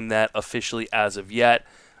been named that officially as of yet.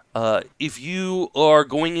 If you are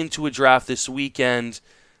going into a draft this weekend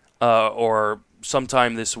or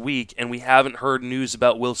sometime this week and we haven't heard news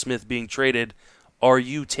about Will Smith being traded, are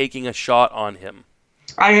you taking a shot on him?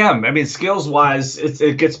 I am. I mean, skills-wise,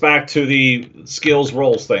 it gets back to the skills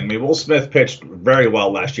roles thing. I mean, Will Smith pitched very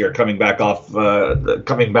well last year, coming back from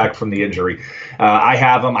the injury. I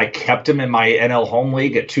have him. I kept him in my NL Home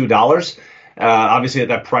League at $2. Obviously, at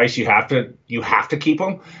that price, you have to keep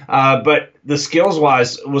him. But the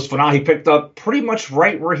skills-wise was phenomenal. He picked up pretty much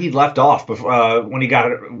right where he left off before, when he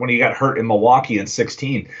got hurt in Milwaukee in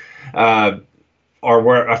 2016, or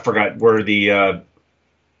where I forgot where the.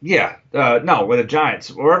 With the Giants,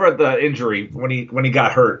 wherever the injury when he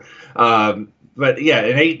got hurt. But yeah,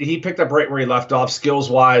 and he picked up right where he left off. Skills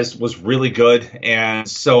wise, was really good, and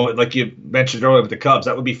so like you mentioned earlier with the Cubs,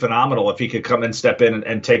 that would be phenomenal if he could come and step in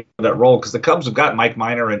and take that role because the Cubs have got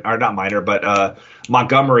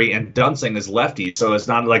Montgomery and Dunsing as lefties, so it's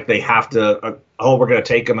not like they have to. We're going to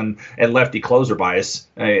take him and lefty closer bias.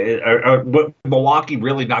 Would Milwaukee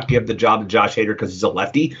really not give the job to Josh Hader because he's a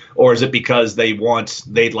lefty, or is it because they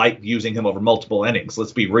like using him over multiple innings?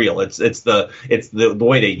 Let's be real. It's the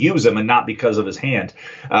way they use him and not because of his hand.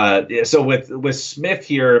 So with Smith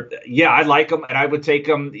here, yeah, I like him and I would take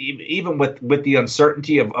him even with the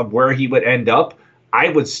uncertainty of where he would end up. I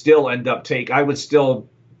would still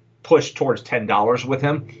push towards $10 with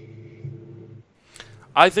him.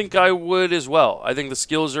 I think I would as well. I think the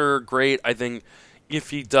skills are great. I think if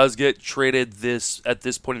he does get traded at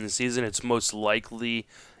this point in the season, it's most likely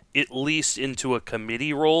at least into a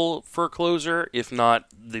committee role for closer, if not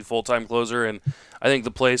the full-time closer. And I think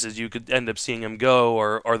the places you could end up seeing him go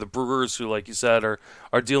are the Brewers, who, like you said, are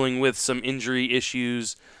dealing with some injury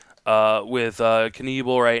issues with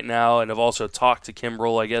Knievel right now, and have also talked to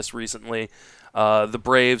Kimbrel, I guess, recently. The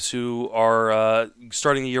Braves, who are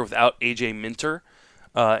starting the year without A.J. Minter,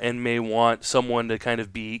 and may want someone to kind of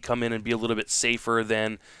come in and be a little bit safer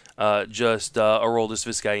than just Aroldis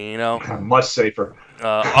Vizcaino. Much safer.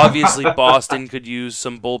 Obviously, Boston could use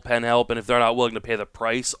some bullpen help, and if they're not willing to pay the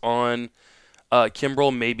price on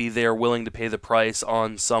Kimbrel, maybe they're willing to pay the price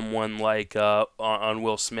on someone like on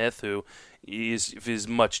Will Smith, who is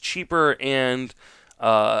much cheaper and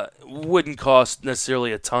wouldn't cost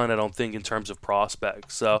necessarily a ton, I don't think, in terms of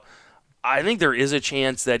prospects. So I think there is a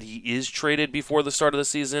chance that he is traded before the start of the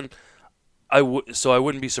season. So I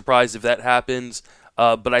wouldn't be surprised if that happens.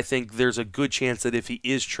 But I think there's a good chance that if he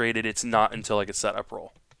is traded, it's not until like a setup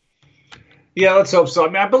role. Yeah, let's hope so. I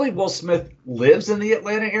mean, I believe Will Smith lives in the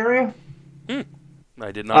Atlanta area.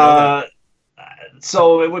 I did not know that.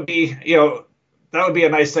 So it would be, that would be a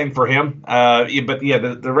nice thing for him. But yeah,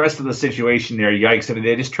 the rest of the situation there, yikes. I mean,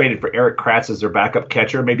 they just traded for Eric Kratz as their backup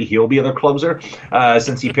catcher. Maybe he'll be their closer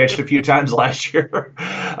since he pitched a few times last year.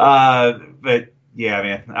 But yeah,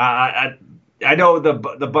 man, I know the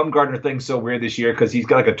Bumgarner thing's so weird this year because he's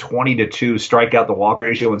got like a 20-2 strikeout to walk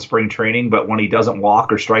ratio in spring training, but when he doesn't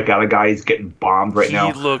walk or strike out a guy, he's getting bombed right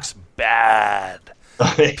now. He looks bad.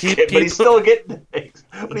 But he's still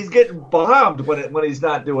getting bombed when he's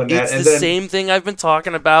not doing that. It's the same thing I've been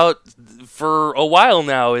talking about for a while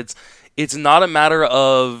now. It's not a matter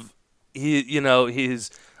of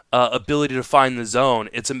his ability to find the zone.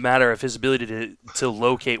 It's a matter of his ability to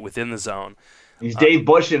locate within the zone. He's Dave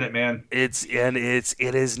Bush in it, man. It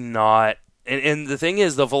is not, and the thing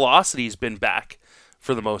is, the velocity's been back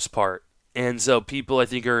for the most part, and so people I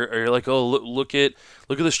think are like, oh, look at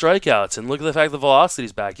the strikeouts and look at the fact the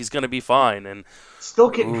velocity's back. He's going to be fine, and still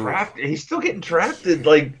getting drafted. He's still getting drafted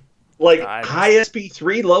like high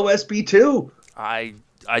SP3, low SP2. I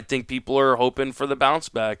think people are hoping for the bounce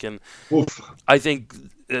back, and Oof. I think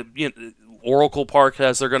Oracle Park,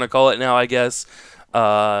 as they're going to call it now, I guess.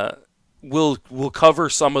 Will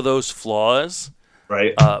cover some of those flaws,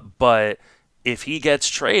 right? But if he gets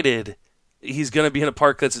traded, he's going to be in a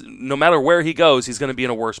park that's, no matter where he goes, he's going to be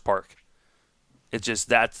in a worse park.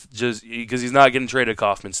 That's just because he's not getting traded at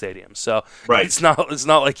Kauffman Stadium. So right. It's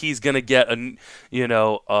not like he's going to get a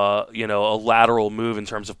lateral move in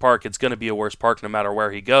terms of park. It's going to be a worse park no matter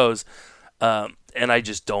where he goes. And I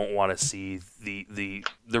just don't want to see the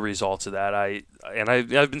results of that.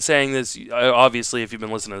 I've been saying this, obviously, if you've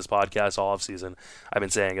been listening to this podcast all off season, I've been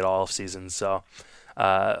saying it all off season, so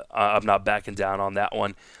I'm not backing down on that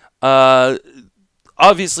one.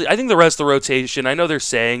 Obviously, I think the rest of the rotation, I know they're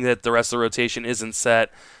saying that the rest of the rotation isn't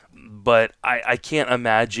set, but I can't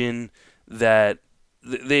imagine that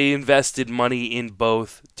they invested money in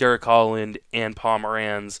both Derek Holland and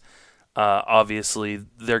Pomeranz. Obviously,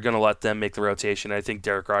 they're going to let them make the rotation. I think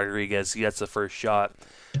Derek Rodriguez gets the first shot,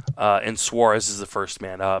 and Suarez is the first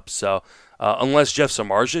man up. So unless Jeff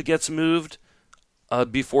Samardzija gets moved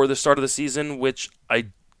before the start of the season, which I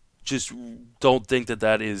just don't think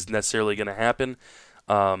that is necessarily going to happen,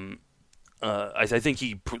 I think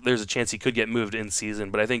there's a chance he could get moved in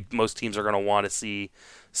season, but I think most teams are going to want to see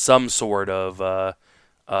some sort of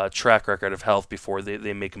track record of health before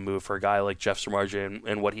they make a move for a guy like Jeff Samardzija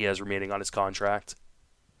and what he has remaining on his contract.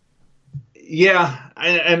 Yeah,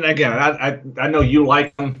 and again, I know you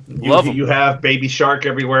like him. Love him. You have Baby Shark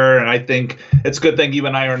everywhere, and I think it's a good thing you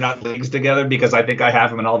and I are not leagues together because I think I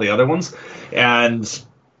have him in all the other ones. And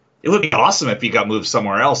it would be awesome if he got moved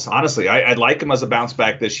somewhere else. Honestly, I'd like him as a bounce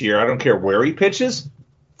back this year. I don't care where he pitches,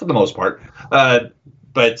 for the most part.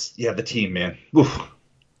 But yeah, the team, man. Oof.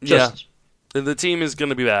 Yeah. The team is going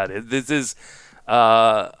to be bad. This is,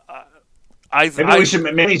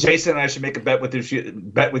 maybe Jason and I should make a bet with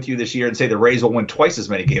you this year and say the Rays will win twice as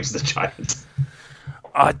many games as the Giants.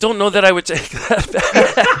 I don't know that I would take that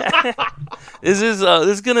bet. This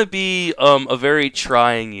is going to be a very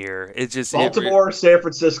trying year. It's just Baltimore, San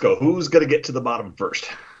Francisco. Who's going to get to the bottom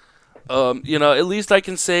first? At least I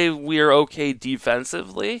can say we are okay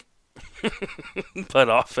defensively, but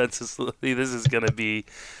offensively, this is going to be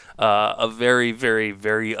a very, very,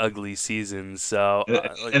 very ugly season. So,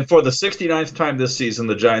 and for the 69th time this season,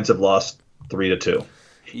 the Giants have lost 3-2.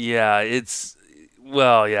 Yeah,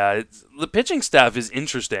 the pitching staff is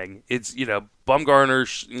interesting. It's Bumgarner,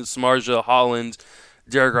 Samardzija, Holland,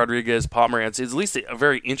 Derek Rodriguez, Pomeranz. It's at least a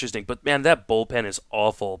very interesting. But man, that bullpen is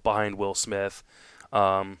awful behind Will Smith.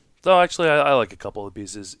 Though actually, I like a couple of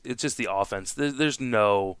pieces. It's just the offense. There's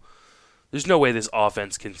no way this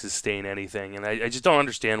offense can sustain anything, and I just don't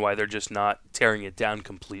understand why they're just not tearing it down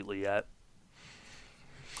completely yet.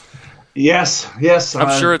 Yes.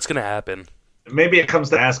 I'm sure it's going to happen. Maybe it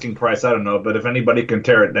comes to asking price. I don't know, but if anybody can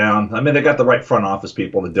tear it down, I mean, they got the right front office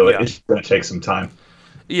people to do it. Yeah. It's going to take some time.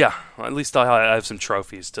 Yeah, at least I have some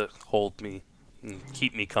trophies to hold me and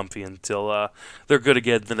keep me comfy until they're good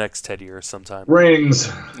again the next 10 years sometime. Rings.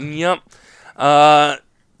 Yep.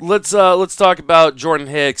 Let's talk about Jordan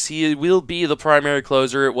Hicks. He will be the primary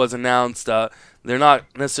closer. It was announced. They're not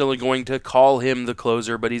necessarily going to call him the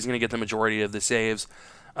closer, but he's going to get the majority of the saves.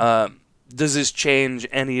 Does this change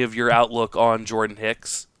any of your outlook on Jordan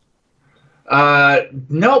Hicks?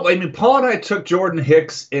 No, I mean, Paul and I took Jordan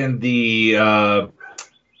Hicks in the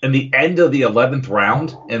end of the 11th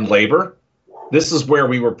round in labor. This is where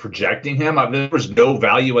we were projecting him. I mean, there was no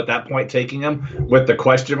value at that point taking him with the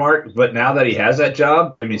question mark. But now that he has that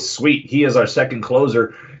job, I mean, sweet. He is our second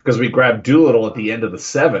closer because we grabbed Doolittle at the end of the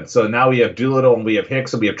 7th. So now we have Doolittle and we have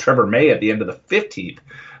Hicks and we have Trevor May at the end of the 15th.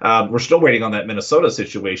 We're still waiting on that Minnesota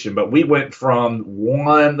situation, but we went from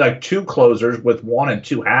two closers with 1 and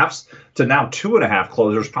 2 halves to now 2.5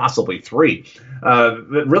 closers, possibly 3.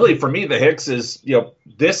 But really, for me, the Hicks is,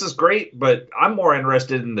 this is great, but I'm more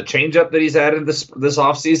interested in the changeup that he's added this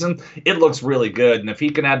offseason. It looks really good, and if he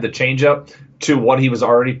can add the changeup to what he was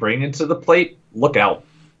already bringing to the plate, look out.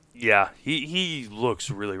 Yeah, he looks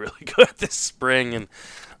really, really good this spring, and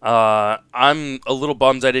I'm a little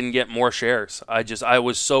bummed I didn't get more shares. I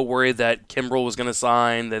was so worried that Kimbrel was going to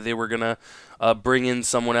sign, that they were going to bring in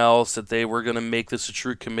someone else, that they were going to make this a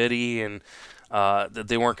true committee, and that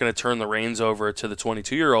they weren't going to turn the reins over to the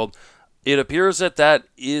 22-year-old. It appears that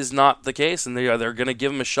is not the case, and they're going to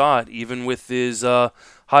give him a shot, even with his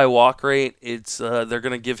high walk rate. They're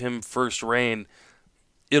going to give him first reign.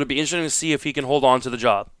 It'll be interesting to see if he can hold on to the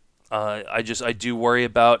job. I do worry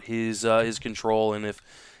about his control, and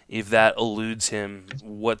if that eludes him,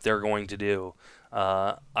 what they're going to do.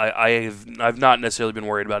 I've not necessarily been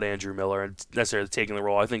worried about Andrew Miller necessarily taking the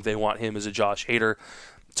role. I think they want him as a Josh Hader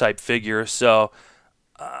type figure. So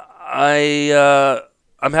I'm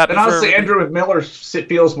happy. And honestly, Andrew Miller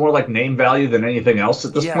feels more like name value than anything else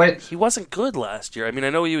at this point. He wasn't good last year. I mean, I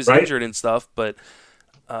know he was right? injured and stuff, but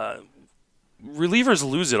relievers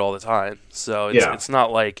lose it all the time. So it's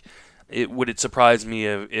not like would it surprise me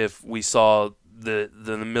if we saw the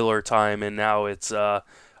Miller time and now it's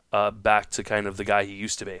back to kind of the guy he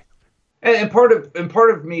used to be. And part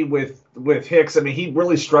of me with Hicks, I mean, he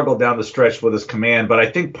really struggled down the stretch with his command, but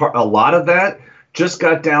I think a lot of that just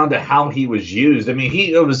got down to how he was used. I mean,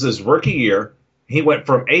 it was his rookie year. He went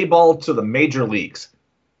from A-ball to the major leagues,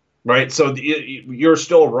 right? So you're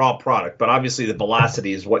still a raw product, but obviously the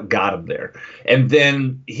velocity is what got him there. And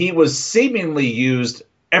then he was seemingly used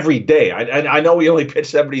every day. I know we only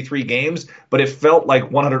pitched 73 games, but it felt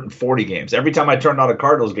like 140 games. Every time I turned on a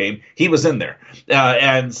Cardinals game, he was in there.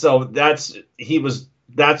 And so that's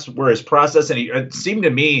where his process, and it seemed to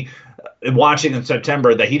me watching in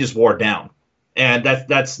September that he just wore down. And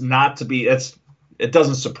that's not to be. It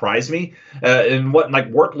doesn't surprise me. And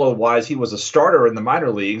workload wise, he was a starter in the minor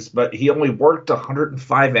leagues, but he only worked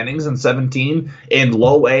 105 innings in 17 in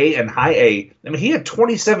low A and high A. I mean, he had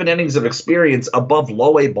 27 innings of experience above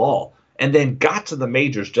low A ball, and then got to the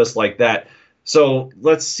majors just like that. So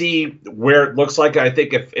let's see where it looks like. I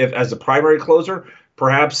think if as a primary closer,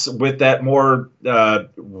 perhaps with that more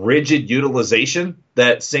rigid utilization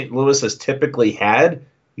that St. Louis has typically had.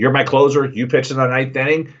 You're my closer. You pitch in the 9th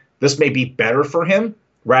inning. This may be better for him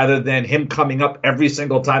rather than him coming up every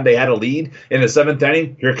single time they had a lead in the 7th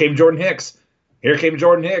inning. Here came Jordan Hicks. Here came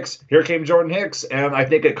Jordan Hicks. Here came Jordan Hicks. And I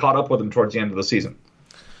think it caught up with him towards the end of the season.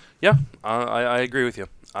 Yeah, I agree with you.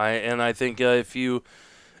 I think if you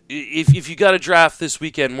got a draft this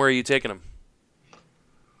weekend, where are you taking him?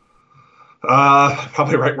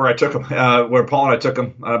 Probably right where I took him, where Paul and I took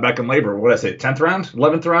him back in labor. What did I say, 10th round,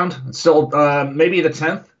 11th round? Still, maybe the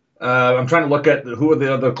 10th. I'm trying to look at who are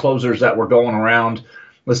the other closers that were going around.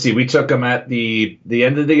 Let's see. We took him at the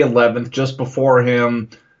end of the 11th, just before him,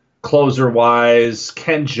 closer-wise.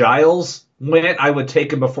 Ken Giles went. I would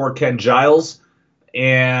take him before Ken Giles.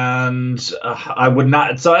 And I would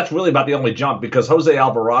not. So that's really about the only jump because Jose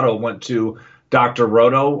Alvarado went to Dr.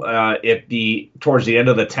 Roto towards the end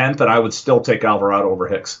of the 10th, and I would still take Alvarado over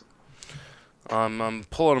Hicks. I'm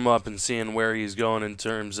pulling him up and seeing where he's going in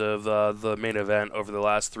terms of the main event over the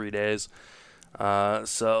last 3 days.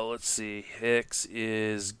 So let's see. Hicks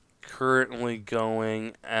is currently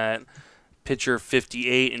going at pitcher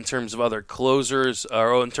 58 in terms of other closers,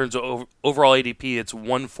 or in terms of overall ADP, it's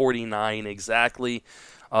 149 exactly.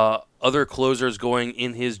 other closers going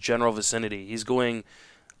in his general vicinity. He's going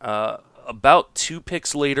about 2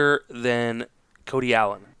 picks later than Cody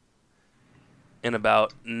Allen. And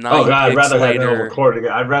about 9 Oh God, picks I'd rather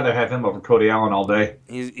have him over Cody Allen all day.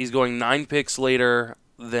 He's going 9 picks later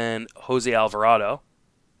than Jose Alvarado.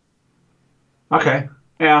 Okay.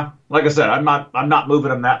 Yeah, like I said, I'm not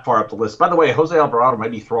moving him that far up the list. By the way, Jose Alvarado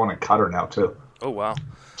might be throwing a cutter now too. Oh wow!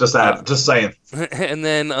 Just saying. And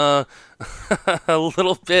then a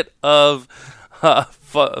little bit of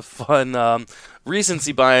fun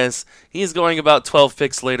recency bias. He's going about 12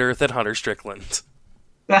 picks later than Hunter Strickland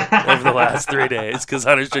over the last 3 days because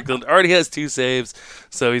Hunter Strickland already has 2 saves,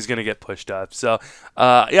 so he's going to get pushed up. So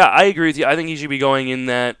yeah, I agree with you. I think he should be going in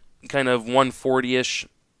that kind of 140-ish.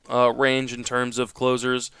 Range in terms of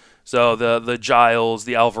closers, so the Giles,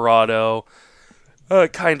 the Alvarado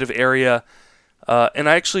kind of area, and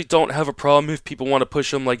I actually don't have a problem if people want to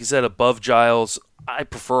push him, like you said, above Giles. I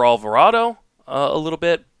prefer Alvarado a little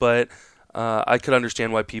bit, but I could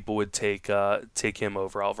understand why people would take him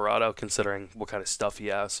over Alvarado, considering what kind of stuff he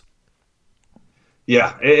has.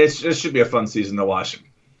 Yeah, it should be a fun season to watch.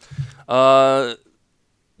 Lucas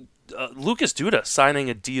Duda signing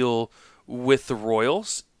a deal with the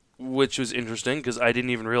Royals, which was interesting because I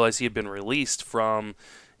didn't even realize he had been released from.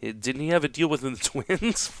 Didn't he have a deal with the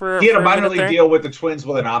Twins for? He had a minor league deal with the Twins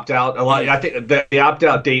with an opt out. I think the opt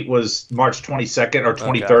out date was March 22nd or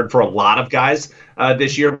 23rd for a lot of guys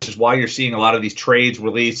this year, which is why you're seeing a lot of these trades,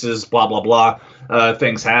 releases, blah blah blah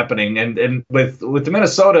things happening. And with the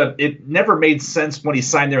Minnesota, it never made sense when he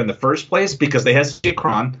signed there in the first place because they have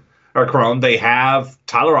Cron. They have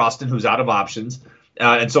Tyler Austin, who's out of options.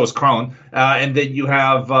 And so is Cron, and then you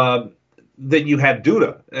have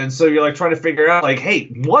Duda, and so you're like trying to figure out like, hey,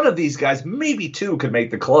 one of these guys, maybe 2, could make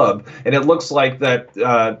the club, and it looks like that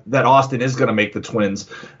Austin is going to make the Twins,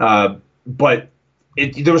 but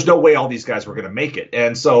there was no way all these guys were going to make it,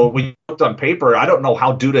 and so when you looked on paper, I don't know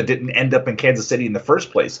how Duda didn't end up in Kansas City in the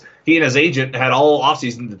first place. He and his agent had all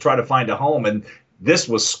offseason to try to find a home, and this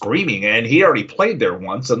was screaming, and he already played there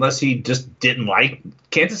once, unless he just didn't like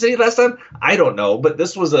Kansas City last time. I don't know, but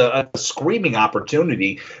this was a screaming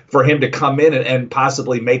opportunity for him to come in and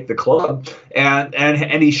possibly make the club,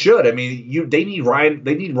 and he should. I mean, they need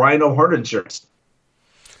Ryan O'Hearn insurance.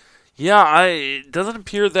 Yeah, it doesn't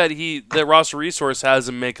appear that Roster Resource has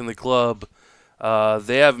him making the club.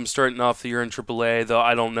 They have him starting off the year in AAA, though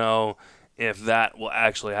I don't know if that will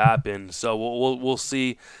actually happen. So we'll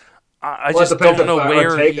see. I just don't know where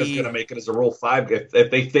Ortega's going to make it as a Rule 5. If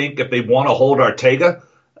they want to hold Ortega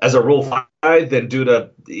as a Rule 5, then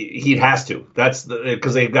he has to. That's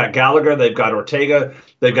because they've got Gallagher, they've got Ortega,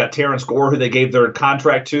 they've got Terrence Gore, who they gave their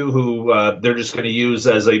contract to, who they're just going to use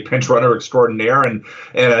as a pinch runner extraordinaire and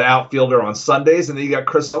an outfielder on Sundays, and then you got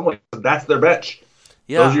Chris Sumlin. That's their bench.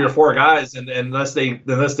 Yeah. Those are your 4 guys, and unless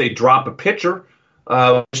they drop a pitcher,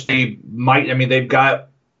 which they might. I mean, they've got.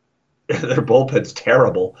 Their bullpen's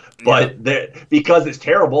terrible, but because it's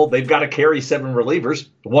terrible, they've got to carry 7 relievers,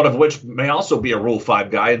 one of which may also be a Rule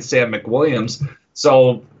 5 guy, and Sam McWilliams.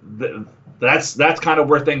 So that's kind of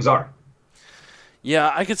where things are.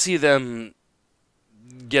 Yeah, I could see them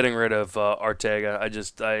getting rid of Ortega.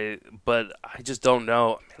 But I just don't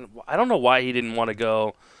know. I don't know why he didn't want to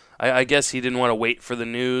go. I guess he didn't want to wait for the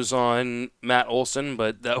news on Matt Olson,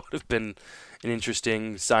 but that would have been an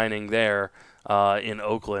interesting signing there. In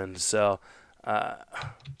Oakland. So,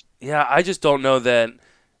 yeah, I just don't know that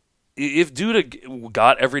if Duda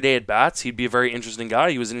got everyday at-bats, he'd be a very interesting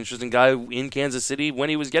guy. He was an interesting guy in Kansas City when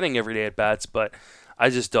he was getting everyday at-bats, but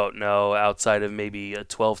I just don't know, outside of maybe a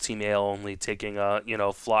 12-team AL only taking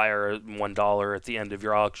a flyer at $1 at the end of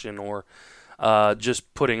your auction or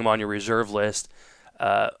just putting him on your reserve list,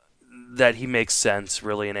 that he makes sense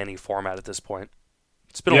really in any format at this point.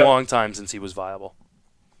 It's been a long time since he was viable.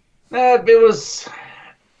 It was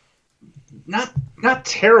not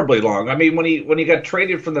terribly long. I mean, when he got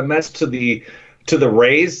traded from the Mets to the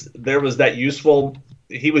Rays, there was that useful.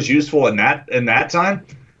 He was useful in that time,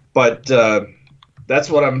 but that's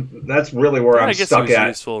really where I'm stuck at. I guess he was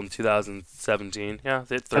useful in 2017. Yeah,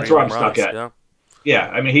 that's where I'm stuck at. Yeah,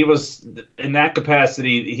 I mean, he was in that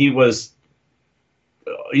capacity. He was,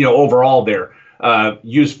 overall there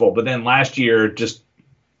useful, but then last year just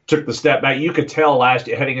took the step back. You could tell last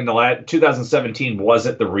year, heading into 2017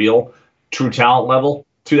 wasn't the real true talent level.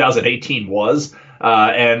 2018 was.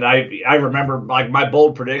 And I remember like my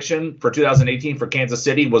bold prediction for 2018 for Kansas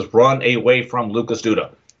City was run away from Lucas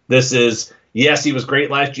Duda. This is, yes, he was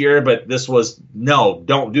great last year, but this was, no,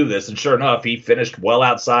 don't do this. And sure enough, he finished well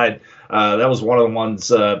outside. That was one of the ones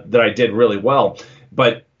that I did really well.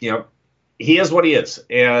 But, he is what he is.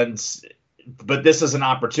 And but this is an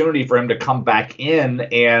opportunity for him to come back in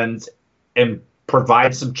and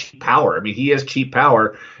provide some cheap power. I mean, he has cheap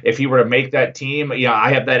power. If he were to make that team,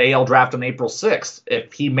 I have that AL draft on April 6th.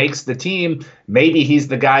 If he makes the team, maybe he's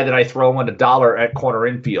the guy that I throw in $1 at corner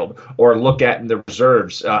infield or look at in the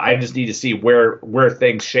reserves. I just need to see where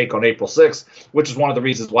things shake on April 6th, which is one of the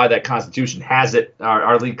reasons why that Constitution has it.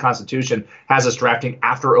 Our league Constitution has us drafting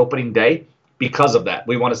after opening day because of that.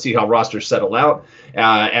 We want to see how rosters settle out,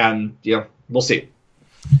 and we'll see.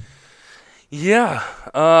 Yeah,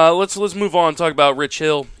 let's move on and talk about Rich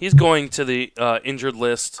Hill. He's going to the injured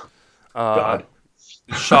list. God,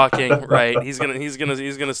 shocking, right? He's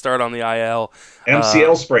gonna start on the IL.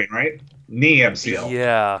 MCL sprain, right? Knee MCL.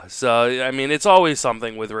 Yeah. So I mean, it's always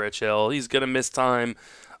something with Rich Hill. He's gonna miss time,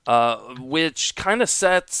 which kind of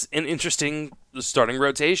sets an interesting starting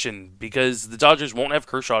rotation because the Dodgers won't have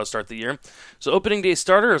Kershaw to start the year. So opening day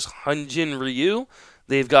starter is Hyun-Jin Ryu.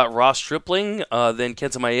 They've got Ross Stripling, then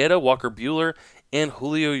Kenta Maeda, Walker Buehler, and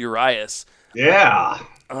Julio Urias. Yeah.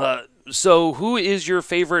 So who is your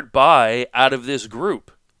favorite buy out of this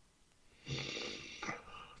group?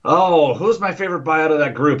 Oh, who's my favorite buy out of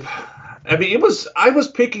that group? I mean, I was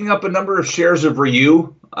picking up a number of shares of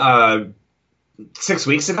Ryu 6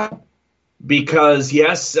 weeks ago. Because,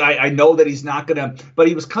 yes, I know that he's not going to – but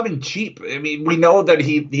he was coming cheap. I mean, we know that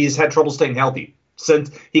he's had trouble staying healthy.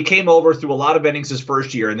 Since he came over through a lot of innings his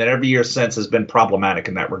first year, and then every year since has been problematic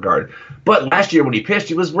in that regard. But last year when he pitched,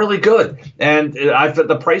 he was really good. And I thought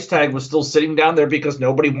the price tag was still sitting down there because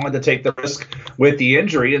nobody wanted to take the risk with the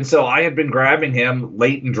injury. And so I had been grabbing him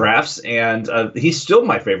late in drafts, and he's still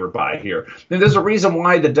my favorite buy here. And there's a reason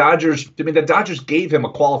why the Dodgers gave him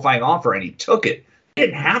a qualifying offer, and he took it. They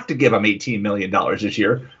didn't have to give him $18 million this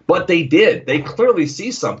year, but they did. They clearly see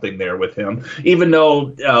something there with him, even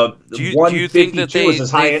though do you think that is his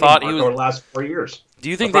high thought over the last 4 years. Do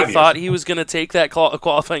you think they thought he was going to take that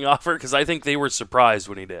qualifying offer? Because I think they were surprised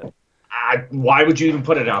when he did. Why would you even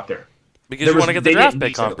put it out there? Because you want to get the draft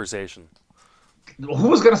pick conversation. Who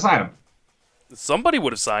was going to sign him? Somebody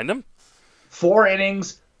would have signed him. 4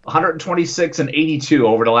 innings, 126 and 82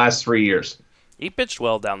 over the last 3 years. He pitched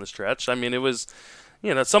well down the stretch. I mean, it was...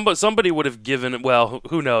 somebody would have given it. Well,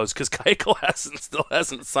 who knows? Because Keuchel still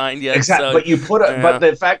hasn't signed yet. Exactly, so, but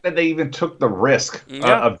the fact that they even took the risk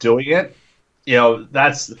of doing it,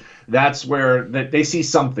 that's where they see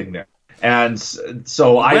something there. And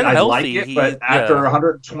so I like it. But after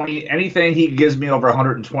 120, anything he gives me over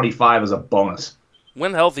 125 is a bonus.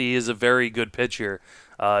 When healthy, he is a very good pitcher.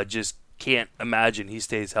 Just can't imagine he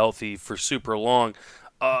stays healthy for super long.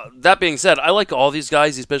 That being said, I like all these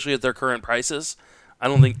guys, especially at their current prices. I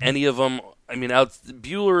don't think any of them. I mean,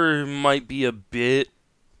 Buehler might be a bit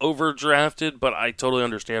overdrafted, but I totally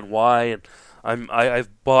understand why. And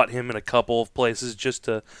I've bought him in a couple of places just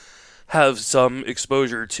to have some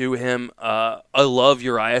exposure to him. I love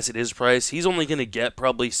Urias at his price. He's only going to get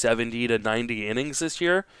probably 70 to 90 innings this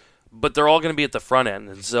year, but they're all going to be at the front end.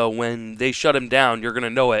 And so when they shut him down, you're going to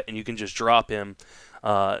know it, and you can just drop him.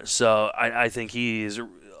 So I think he's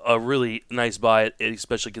a really nice buy,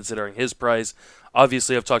 especially considering his price.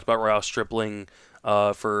 Obviously, I've talked about Ross Stripling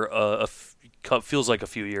for feels like a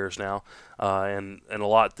few years now, and a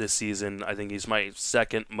lot this season. I think he's my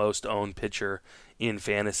second most owned pitcher in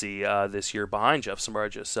fantasy this year, behind Jeff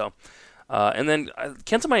Samardzija. So, and then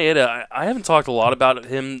Kenta Maeda, I haven't talked a lot about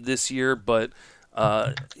him this year, but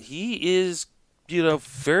he is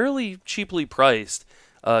fairly cheaply priced.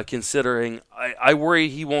 Considering I worry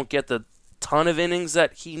he won't get the ton of innings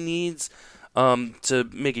that he needs to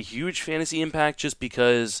make a huge fantasy impact, just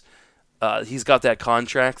because he's got that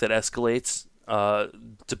contract that escalates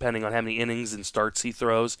depending on how many innings and starts he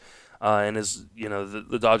throws, and as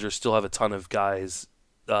the Dodgers still have a ton of guys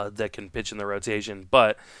that can pitch in the rotation,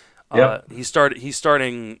 but he's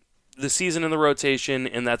starting the season in the rotation,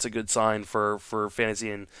 and that's a good sign for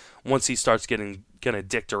fantasy. And once he starts getting kind of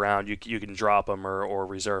dicked around, you can drop him or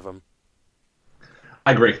reserve him.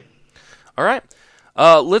 I agree. All right.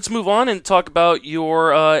 Let's move on and talk about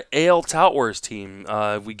your AL Tout Wars team.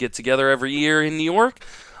 We get together every year in New York.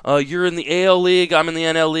 You're in the AL League. I'm in the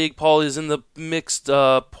NL League. Paul is in the mixed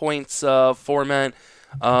points format.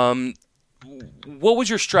 What was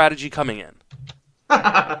your strategy coming in?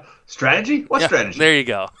 Strategy? What strategy? There you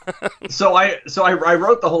go. So I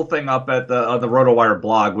wrote the whole thing up at the RotoWire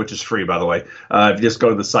blog, which is free, by the way. If you just go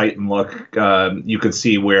to the site and look, you can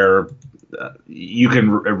see where you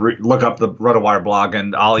can look up the RotoWire blog,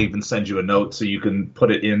 and I'll even send you a note so you can put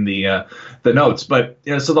it in the notes. But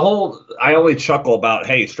so I only chuckle about,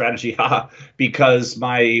 hey, strategy, haha, because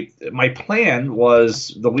my plan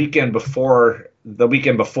was the weekend before the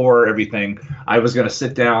weekend before everything, I was going to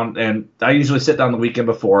sit down, and I usually sit down the weekend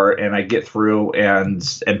before, and I get through and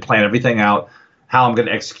plan everything out, how I'm going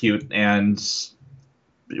to execute, and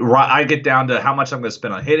I get down to how much I'm going to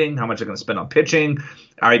spend on hitting, how much I'm going to spend on pitching.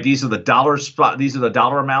 All right, these are the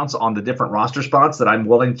dollar amounts on the different roster spots that I'm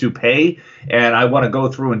willing to pay, and I want to go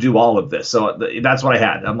through and do all of this. So that's what I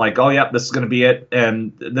had. I'm like, oh yep, this is going to be it,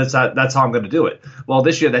 and that's how I'm going to do it. Well,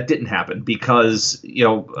 this year that didn't happen because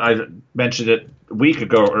I mentioned it a week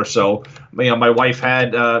ago or so. My wife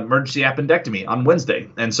had emergency appendectomy on Wednesday,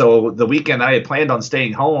 and so the weekend I had planned on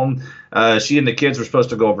staying home. She and the kids were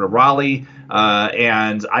supposed to go over to Raleigh,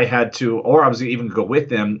 and I had to, or I was even going to go with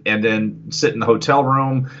them and then sit in the hotel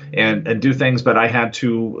room and do things, but I had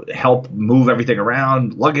to help move everything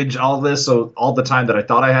around, luggage, all this. So all the time that I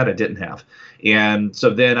thought I had, I didn't have. And so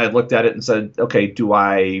then I looked at it and said, okay, do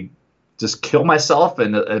I just kill myself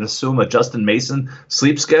and assume a Justin Mason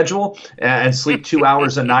sleep schedule and sleep 2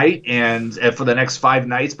 hours a night and for the next 5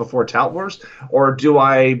 nights before Tout Wars? Or do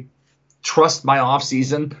I trust my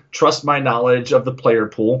offseason, trust my knowledge of the player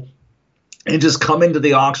pool, and just come into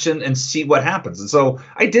the auction and see what happens? And so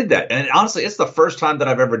I did that. And honestly, it's the first time that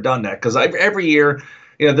I've ever done that, because every year,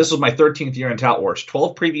 this was my 13th year in Tout Wars.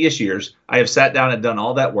 12 previous years, I have sat down and done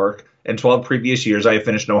all that work. And 12 previous years, I have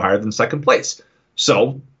finished no higher than second place.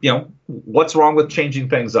 So, what's wrong with changing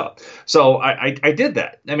things up? So I did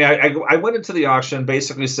that. I mean, I went into the auction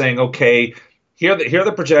basically saying, okay, here are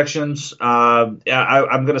the projections. I'm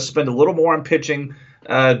going to spend a little more on pitching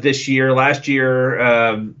this year. Last year,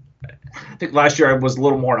 I think last year I was a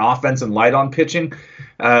little more on offense and light on pitching.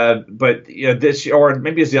 But this year, or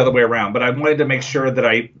maybe it's the other way around, but I wanted to make sure that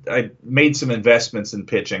I made some investments in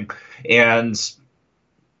pitching and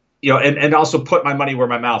also put my money where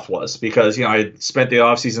my mouth was, because, I spent the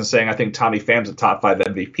offseason saying I think Tommy Pham's a top 5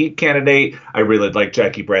 MVP candidate. I really like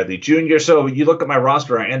Jackie Bradley Jr. So you look at my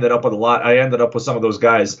roster, I ended up with a lot. I ended up with some of those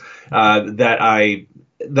guys that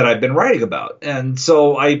I've been writing about. And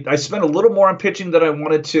so I spent a little more on pitching than I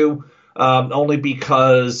wanted to, only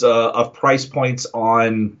because of price points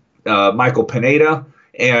on Michael Pineda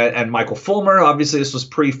and Michael Fulmer. Obviously, this was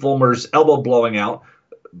pre-Fulmer's elbow blowing out.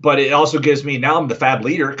 But it also gives me, now I'm the FAB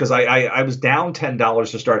leader, because I was down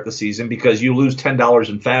 $10 to start the season, because you lose $10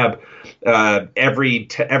 in FAB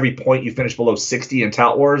every point you finish below 60 in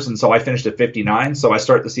Tout Wars. And so I finished at 59. So I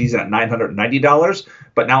start the season at $990.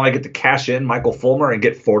 But now I get to cash in Michael Fulmer and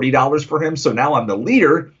get $40 for him. So now I'm the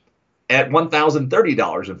leader at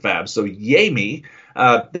 $1,030 in FAB. So yay me.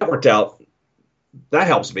 That worked out. That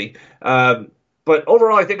helps me. But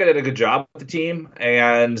overall, I think I did a good job with the team.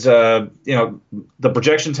 And, the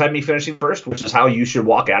projections had me finishing first, which is how you should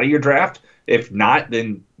walk out of your draft. If not,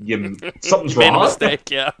 then something's wrong. Made a mistake,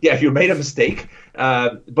 yeah. Yeah, you made a mistake.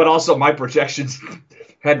 But also my projections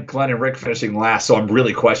had Glenn and Rick finishing last, so I'm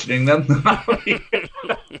really questioning them.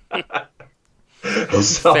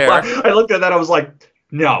 So I looked at that. I was like,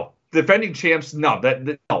 no. Defending champs, no.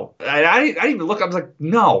 No. I didn't even look. I was like,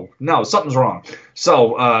 no, something's wrong.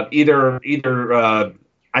 So either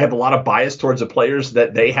I have a lot of bias towards the players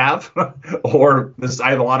that they have, or I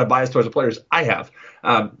have a lot of bias towards the players I have.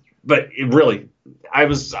 But it really,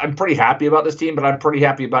 I'm pretty happy about this team, but I'm pretty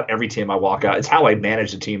happy about every team I walk out. It's how I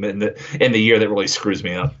manage the team in the year that really screws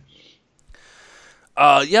me up.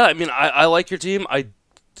 Yeah, I mean, I like your team.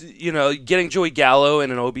 Getting Joey Gallo in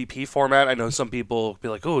an OBP format, I know some people be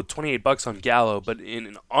like, oh, $28 on Gallo, but in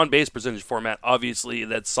an on-base percentage format, obviously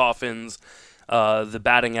that softens the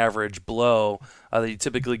batting average blow that you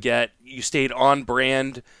typically get. You stayed on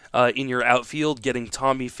brand in your outfield, getting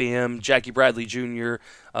Tommy Pham, Jackie Bradley Jr.,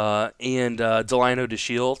 and Delino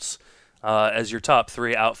DeShields as your top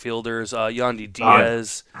 3 outfielders. Yandy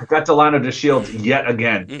Diaz. I got Delino DeShields yet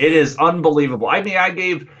again. Mm-hmm. It is unbelievable. I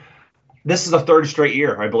mean, this is the 3rd straight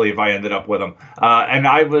year, I believe, I ended up with him. And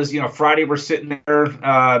I was, Friday we're sitting there,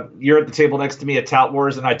 you're at the table next to me at Tout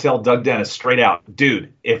Wars, and I tell Doug Dennis straight out,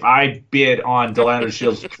 dude, if I bid on Delano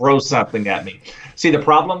DeShields, throw something at me. See, the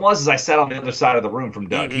problem was I sat on the other side of the room from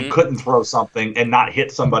Doug. Mm-hmm. He couldn't throw something and not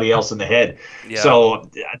hit somebody else in the head. Yeah. So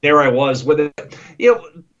there I was with it.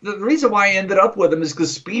 The reason why I ended up with him is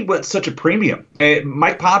because speed went such a premium.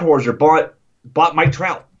 Mike Podhorzer bought Mike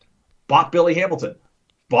Trout, bought Billy Hamilton,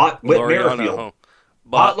 bought Whit Merrifield.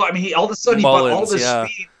 All of a sudden he bought all this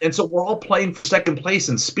speed, and so we're all playing for second place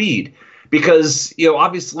in speed because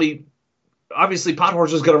obviously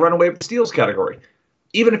Podhorzer's going to run away with the steals category.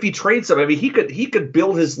 Even if he trades them, I mean, he could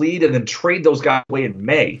build his lead and then trade those guys away in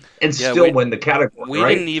May and still win the category. We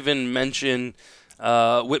didn't even mention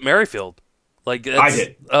Whit Merrifield. I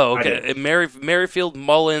did. Oh, okay. Merrifield,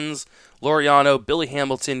 Mullins, Laureano, Billy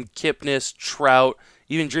Hamilton, Kipnis, Trout,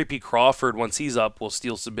 even JP Crawford, once he's up, will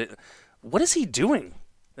steal some bit. What is he doing?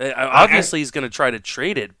 Obviously, he's going to try to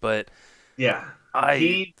trade it, but yeah,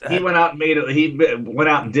 he went out and went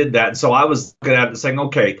out and did that. So I was looking at it saying,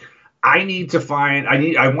 okay, I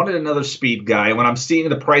wanted another speed guy. When I'm seeing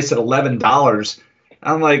the price at $11,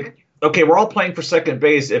 I'm like, okay, we're all playing for second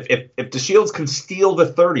base. If DeShields can steal the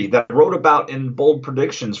 30 that I wrote about in bold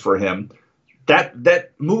predictions for him,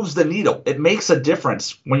 that moves the needle. It makes a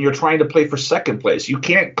difference when you're trying to play for second place. You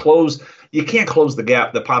can't close the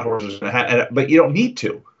gap that Pot Horse is going to have, but you don't need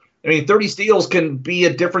to. I mean, 30 steals can be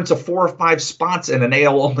a difference of 4 or 5 spots in an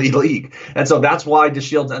AL-only league. And so that's why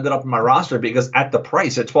DeShields ended up in my roster, because at the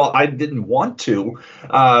price, at 12, I didn't want to.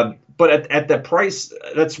 But at that price,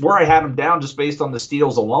 that's where I have him down just based on the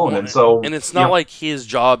steals alone. And it's not like his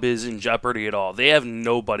job is in jeopardy at all. They have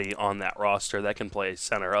nobody on that roster that can play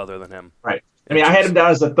center other than him. Right. I mean, I had him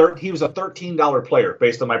down as he was a $13 player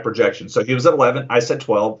based on my projection. So he was at 11, I said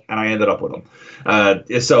 12, and I ended up with him.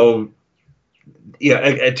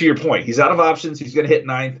 To your point, he's out of options. He's going to hit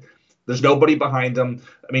ninth. There's nobody behind him.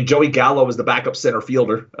 I mean, Joey Gallo is the backup center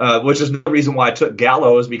fielder, which is the reason why I took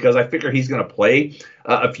Gallo, is because I figure he's going to play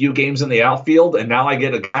a few games in the outfield, and now I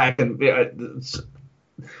get a guy.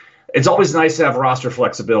 It's always nice to have roster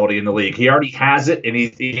flexibility in the league. He already has it, and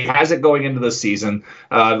he has it going into the season,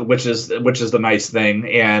 which is the nice thing.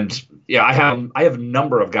 And yeah, I have a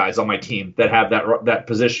number of guys on my team that have that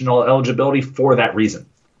positional eligibility for that reason.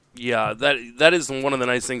 Yeah, that is one of the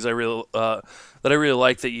nice things I really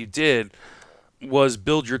like that you did, was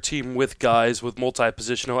build your team with guys with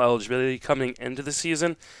multi-positional eligibility coming into the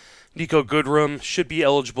season. Nico Goodrum should be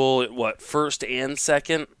eligible at first and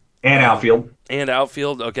second? And outfield.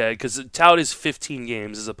 Okay, because Tout is 15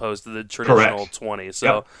 games as opposed to the traditional Correct. 20. So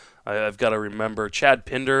yep. I've got to remember. Chad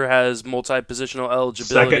Pinder has multi-positional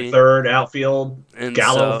eligibility. Second, third, outfield. And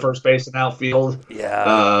Gallo, first base and outfield.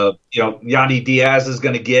 Yeah. Yandy Diaz is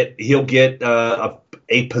going to get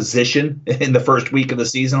a position in the first week of the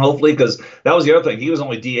season, hopefully, because that was the other thing. He was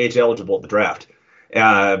only DH eligible at the draft.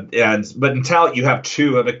 But in Tout, you have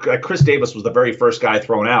two. I mean, Chris Davis was the very first guy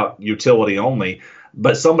thrown out, utility only.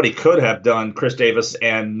 But somebody could have done Chris Davis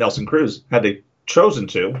and Nelson Cruz had they chosen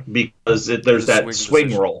to, because there's that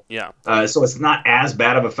swing role. Yeah. So it's not as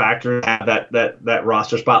bad of a factor to have that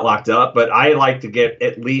roster spot locked up. But I like to get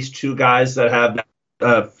at least two guys that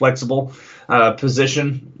have flexible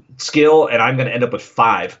position skill, and I'm going to end up with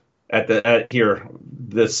 5 here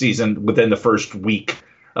this season within the first week.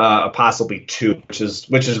 Possibly 2, which is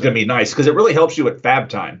going to be nice, because it really helps you at fab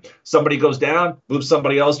time. Somebody goes down, move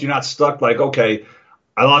somebody else. You're not stuck like, okay,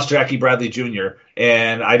 I lost Jackie Bradley Jr.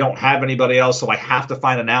 and I don't have anybody else, so I have to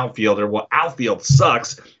find an outfielder. Well, outfield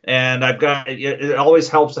sucks, and it always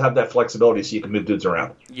helps to have that flexibility so you can move dudes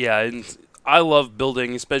around. Yeah, and I love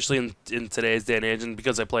building, especially in today's day and age, and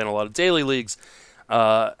because I play in a lot of daily leagues,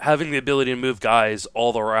 having the ability to move guys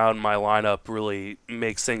all around my lineup really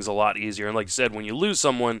makes things a lot easier. And like you said, when you lose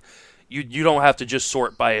someone, you don't have to just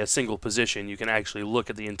sort by a single position. You can actually look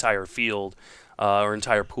at the entire field or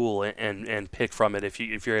entire pool and pick from it if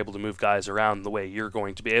you're able to move guys around the way you're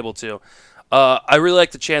going to be able to. I really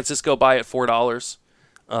like the chance Cisco buy at $4.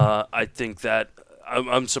 I think that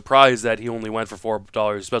I'm surprised that he only went for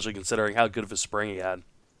 $4, especially considering how good of a spring he had.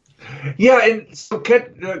 Yeah, and so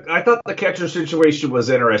I thought the catcher situation was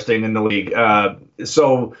interesting in the league.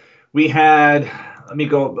 So we had, let me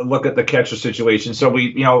go look at the catcher situation. So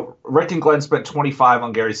Rick and Glenn spent 25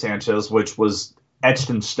 on Gary Sanchez, which was etched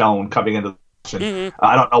in stone coming into the season. Mm-hmm.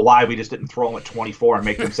 I don't know why we just didn't throw him at 24 and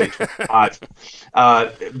make them say 25.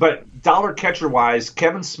 But dollar catcher-wise,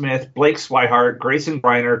 Kevin Smith, Blake Swihart, Grayson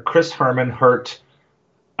Greiner, Chris Herman, Hurt,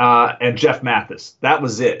 and Jeff Mathis. That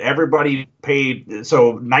was it. Everybody paid.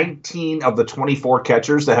 So 19 of the 24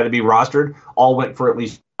 catchers that had to be rostered all went for at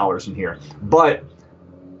least $1 in here. But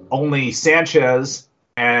only Sanchez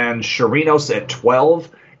and Chirinos at 12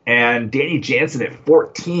 and Danny Jansen at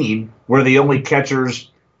 14 were the only catchers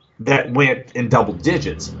that went in double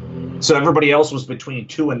digits. So everybody else was between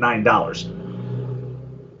 $2 and $9.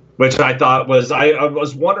 Which I thought was, I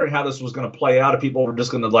was wondering how this was going to play out, if people were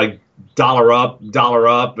just going to like dollar up,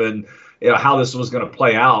 and how this was going to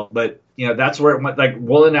play out. But that's where it went. Like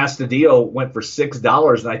Willen Astudillo went for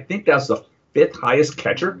 $6, and I think that's the 5th highest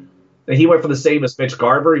catcher. And he went for the same as Mitch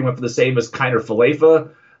Garver. He went for the same as Kiner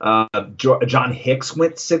Falefa. John Hicks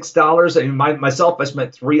went $6. I mean, myself, I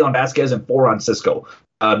spent 3 on Vasquez and 4 on Cisco.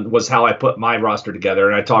 Was how I put my roster together.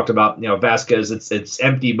 And I talked about, Vasquez, it's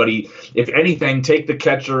empty, but if anything, take the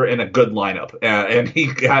catcher in a good lineup. And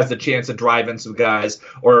he has the chance to drive in some guys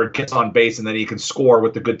or gets on base, and then he can score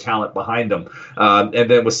with the good talent behind him.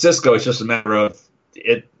 And then with Cisco, it's just a matter of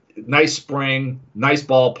nice spring, nice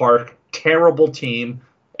ballpark, terrible team,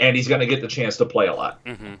 and he's going to get the chance to play a lot.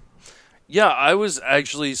 Mm-hmm. Yeah, I was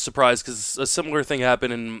actually surprised because a similar thing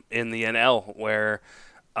happened in the NL where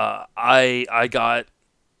I got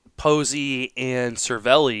Posey and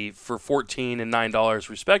Cervelli for $14 and $9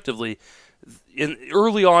 respectively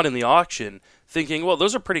early on in the auction, thinking, well,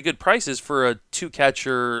 those are pretty good prices for a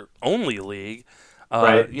two-catcher only league.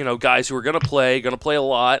 Right. Guys who are going to play a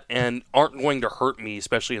lot and aren't going to hurt me,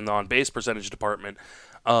 especially in the on-base percentage department,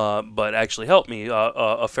 but actually help me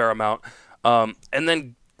a fair amount. And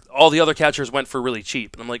then all the other catchers went for really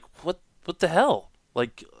cheap, and I'm like, what the hell?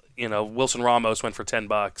 Like, Wilson Ramos went for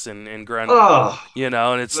 $10 and Grant,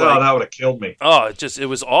 and it's like, that would have killed me. Oh, it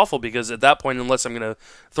was awful because at that point, unless I'm going to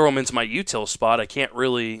throw him into my util spot, I can't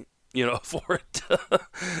really, afford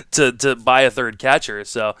to buy a third catcher.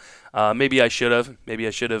 So maybe I should have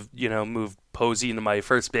moved Posey into my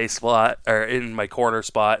first base slot or in my corner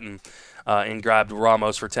spot and grabbed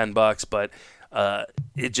Ramos for $10. But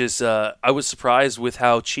it just I was surprised with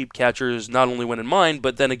how cheap catchers not only went in mine,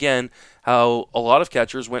 but then again how a lot of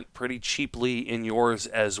catchers went pretty cheaply in yours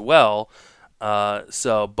as well. But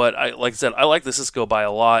like I said, I like the Cisco buy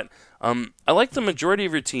a lot. I like the majority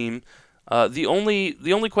of your team. The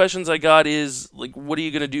only questions I got is like, what are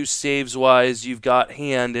you gonna do saves wise? You've got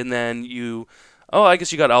Hand, and then I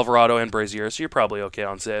guess you got Alvarado and Brazier, so you're probably okay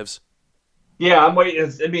on saves. Yeah, I'm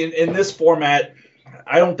waiting. I mean, in this format,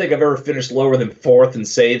 I don't think I've ever finished lower than fourth in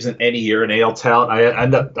saves in any year in AL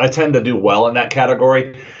Talent. I tend to do well in that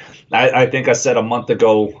category. I think I said a month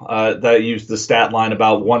ago that I used the stat line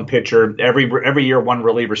about one pitcher. Every year one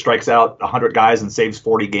reliever strikes out 100 guys and saves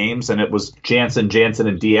 40 games, and it was Jansen,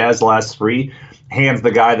 and Diaz the last three. Hand's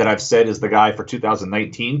the guy that I've said is the guy for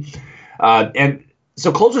 2019. And so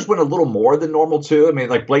closers went a little more than normal, too. I mean,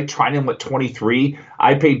 like Blake Treinen went 23.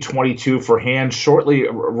 I paid 22 for Hand shortly,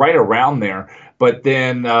 right around there. But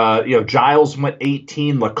then, Giles went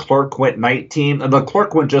 18, Leclerc went 19. And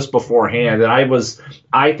Leclerc went just beforehand, and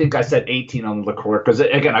I think I said 18 on Leclerc because,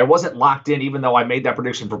 again, I wasn't locked in, even though I made that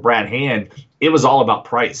prediction for Brad Hand. It was all about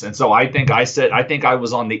price. And so I think I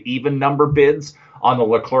was on the even number bids on the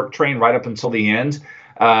Leclerc train right up until the end.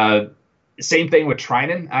 Same thing with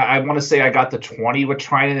Treinen. I want to say I got the 20 with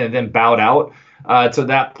Treinen and then bowed out to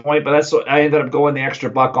that point. But that's what I ended up going the extra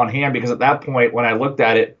buck on Hand because at that point, when I looked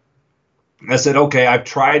at it, I said, okay, I've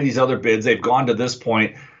tried these other bids. They've gone to this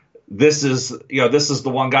point. This is the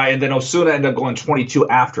one guy. And then Osuna ended up going 22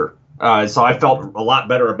 after. So I felt a lot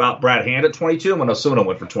better about Brad Hand at 22 when Osuna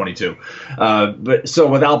went for 22. But so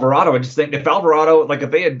with Alvarado, I just think if Alvarado, like if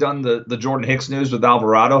they had done the Jordan Hicks news with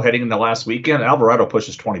Alvarado heading into last weekend, Alvarado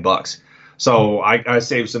pushes $20. So I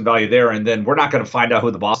saved some value there, and then we're not going to find out who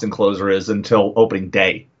the Boston closer is until opening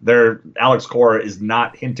day. Alex Cora is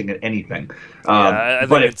not hinting at anything. I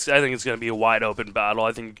think it's going to be a wide open battle.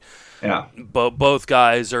 I think both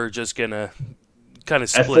guys are just going to kind of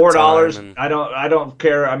split at $4. I don't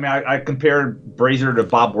care. I mean, I compared Brazier to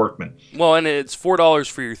Bob Workman. Well, and it's $4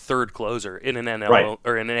 for your third closer in an NL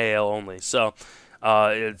or in an AL only. So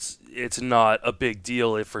it's not a big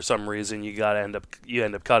deal if for some reason you end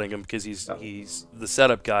up cutting him because he's the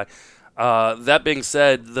setup guy. That being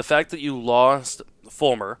said, the fact that you lost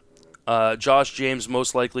Fulmer, Josh James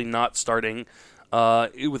most likely not starting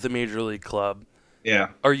with the major league club. Yeah.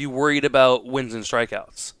 Are you worried about wins and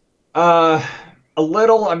strikeouts? A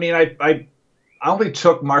little. I mean, I only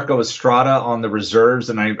took Marco Estrada on the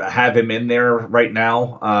reserves, and I have him in there right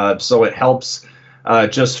now, so it helps.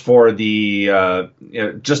 Just for the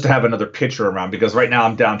just to have another pitcher around because right now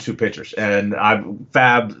I'm down two pitchers and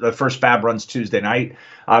the first Fab runs Tuesday night.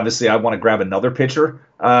 Obviously, I want to grab another pitcher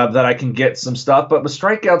that I can get some stuff. But with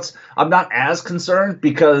strikeouts, I'm not as concerned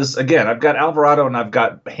because again, I've got Alvarado and I've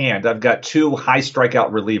got Hand. I've got two high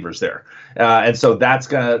strikeout relievers there, and so that's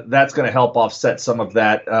gonna help offset some of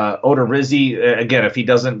that. Odorizzi, again, if he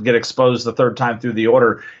doesn't get exposed the third time through the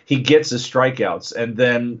order, he gets his strikeouts, and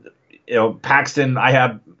then. Paxton, I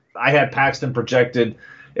had Paxton projected.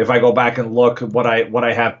 If I go back and look what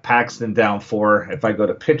I have Paxton down for, if I go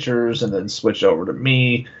to pitchers and then switch over to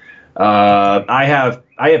me, I have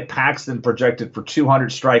Paxton projected for 200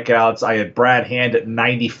 strikeouts. I had Brad Hand at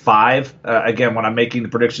 95. Again, when I'm making the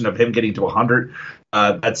prediction of him getting to 100,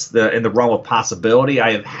 that's in the realm of possibility.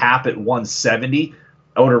 I have Happ at 170,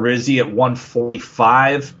 Odorizzi at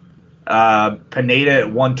 145, Pineda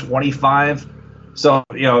at 125. So,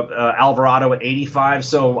 Alvarado at 85.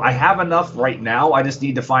 So I have enough right now. I just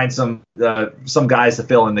need to find some guys to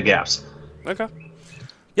fill in the gaps. Okay.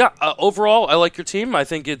 Yeah, overall, I like your team. I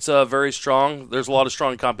think it's very strong. There's a lot of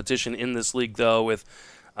strong competition in this league, though, with,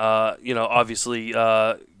 obviously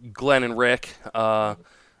Glenn and Rick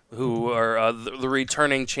who are the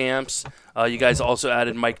returning champs. You guys also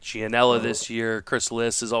added Mike Gianella this year. Chris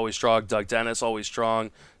Liss is always strong. Doug Dennis always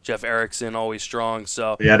strong. Jeff Erickson always strong.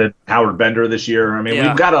 So we added Howard Bender this year. I mean, yeah.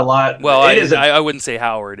 We've got a lot. Well, I wouldn't say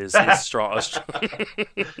Howard is strong.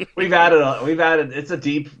 We've added. It's a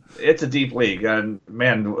deep league, and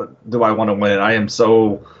man, do I want to win it? I am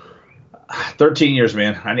so 13 years,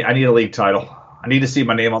 man. I need a league title. I need to see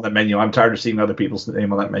my name on that menu. I'm tired of seeing other people's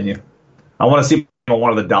name on that menu. I want to see one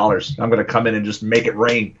of the dollars. I'm going to come in and just make it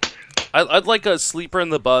rain. I'd like a sleeper in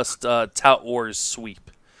the bust Tout Wars sweep.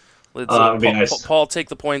 Let's be nice. Paul take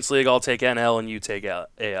the points league, I'll take NL, and you take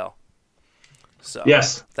AL. So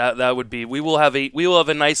yes, that would be. We will have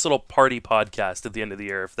a nice little party podcast at the end of the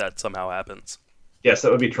year if that somehow happens. Yes,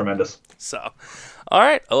 that would be tremendous. So, all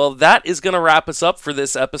right. Well, that is going to wrap us up for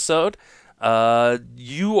this episode.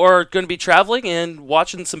 You are going to be traveling and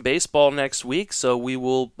watching some baseball next week, so we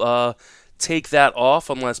will take that off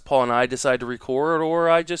unless Paul and I decide to record, or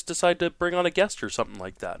I just decide to bring on a guest or something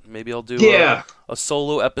like that. Maybe I'll do a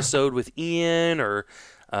solo episode with Ian, or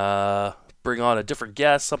bring on a different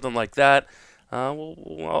guest, something like that.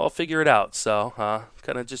 I'll figure it out. So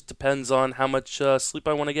kind of just depends on how much sleep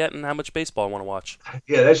I want to get and how much baseball I want to watch.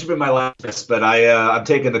 Yeah, that should be my last. But I'm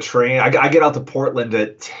taking the train. I get out to Portland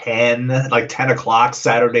at 10 o'clock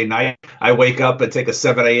Saturday night. I wake up and take a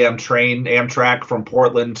 7 a.m. train, Amtrak from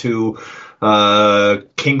Portland to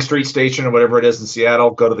King Street Station or whatever it is in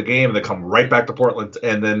Seattle. Go to the game and then come right back to Portland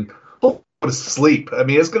and then to sleep. I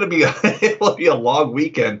mean, it's going to be it'll be a long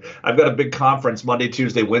weekend. I've got a big conference Monday,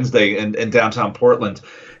 Tuesday, Wednesday in downtown Portland,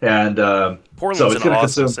 and Portland's so it's an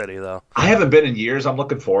awesome city, though. I haven't been in years. I'm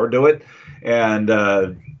looking forward to it, and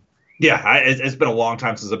it's been a long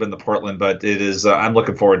time since I've been to Portland, but it is. I'm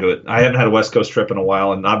looking forward to it. I haven't had a West Coast trip in a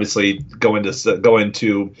while, and obviously going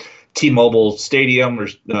to T-Mobile Stadium or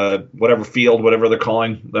whatever field, whatever they're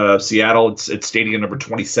calling Seattle. It's stadium number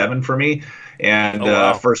 27 for me.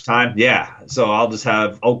 And first time, yeah. So I'll just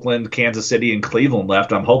have Oakland, Kansas City, and Cleveland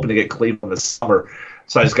left. I'm hoping to get Cleveland this summer.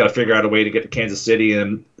 So I just got to figure out a way to get to Kansas City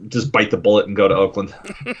and just bite the bullet and go to Oakland.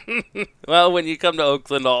 Well, when you come to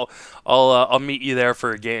Oakland, I'll meet you there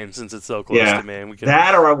for a game since it's so close to me. And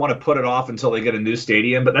that, or I want to put it off until they get a new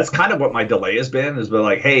stadium. But that's kind of what my delay has been. Is been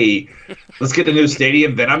like, hey, let's get the new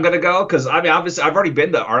stadium, then I'm going to go. Because I mean, obviously, I've already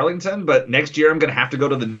been to Arlington, but next year I'm going to have to go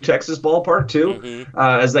to the Texas ballpark too,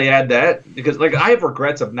 as they add that. Because I have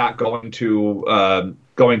regrets of not going to Old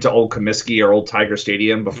Comiskey or Old Tiger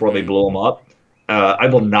Stadium before they blew them up. I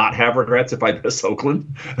will not have regrets if I miss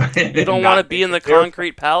Oakland. You don't want to be in the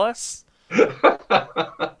Concrete Palace?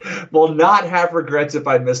 Will not have regrets if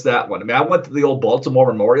I miss that one. I mean, I went to the old Baltimore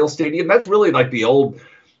Memorial Stadium. That's really like the old,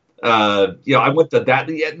 I went to that.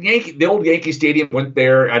 The old Yankee Stadium, went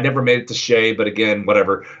there. I never made it to Shea, but again,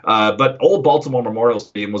 whatever. But old Baltimore Memorial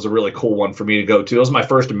Stadium was a really cool one for me to go to. It was my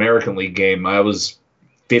first American League game. I was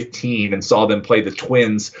 15 and saw them play the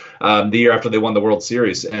Twins the year after they won the World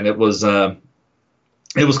Series. And it was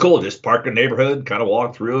cool. Just park in the neighborhood, kind of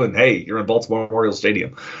walk through, and hey, you're in Baltimore Memorial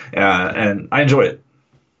Stadium, and I enjoy it.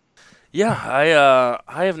 Yeah,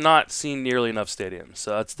 I have not seen nearly enough stadiums,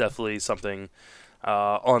 so that's definitely something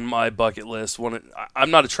on my bucket list.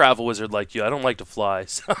 I'm not a travel wizard like you. I don't like to fly.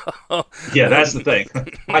 So. Yeah, that's the thing.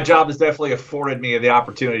 My job has definitely afforded me the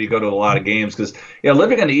opportunity to go to a lot of games because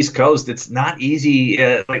living on the East Coast, it's not easy.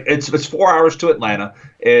 It's 4 hours to Atlanta.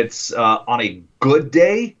 It's on a good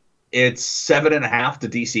day. It's 7.5 to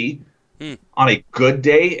DC. On a good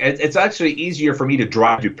day. It's actually easier for me to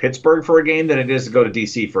drive to Pittsburgh for a game than it is to go to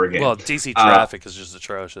DC for a game. Well, DC traffic is just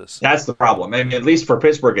atrocious. That's the problem. I mean, at least for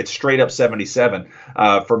Pittsburgh, it's straight up 77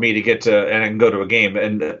 for me to get to and go to a game.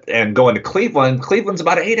 And going to Cleveland's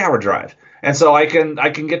about an 8-hour drive. And so I can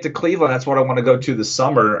get to Cleveland. That's what I want to go to this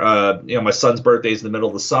summer. My son's birthday is in the middle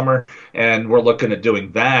of the summer, and we're looking at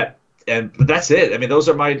doing that. But that's it. I mean, those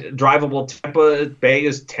are my drivable. Tampa Bay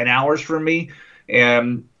is 10 hours from me,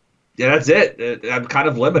 and that's it. I'm kind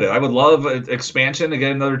of limited. I would love expansion to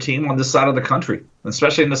get another team on this side of the country,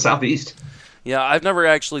 especially in the Southeast. Yeah, I've never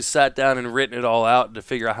actually sat down and written it all out to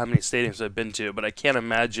figure out how many stadiums I've been to, but I can't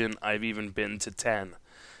imagine I've even been to 10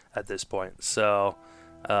 at this point. So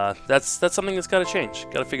that's something that's got to change.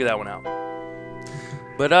 Got to figure that one out.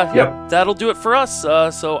 But yep. That'll do it for us.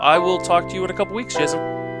 So I will talk to you in a couple weeks, Jason.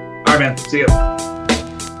 All right, man. See you.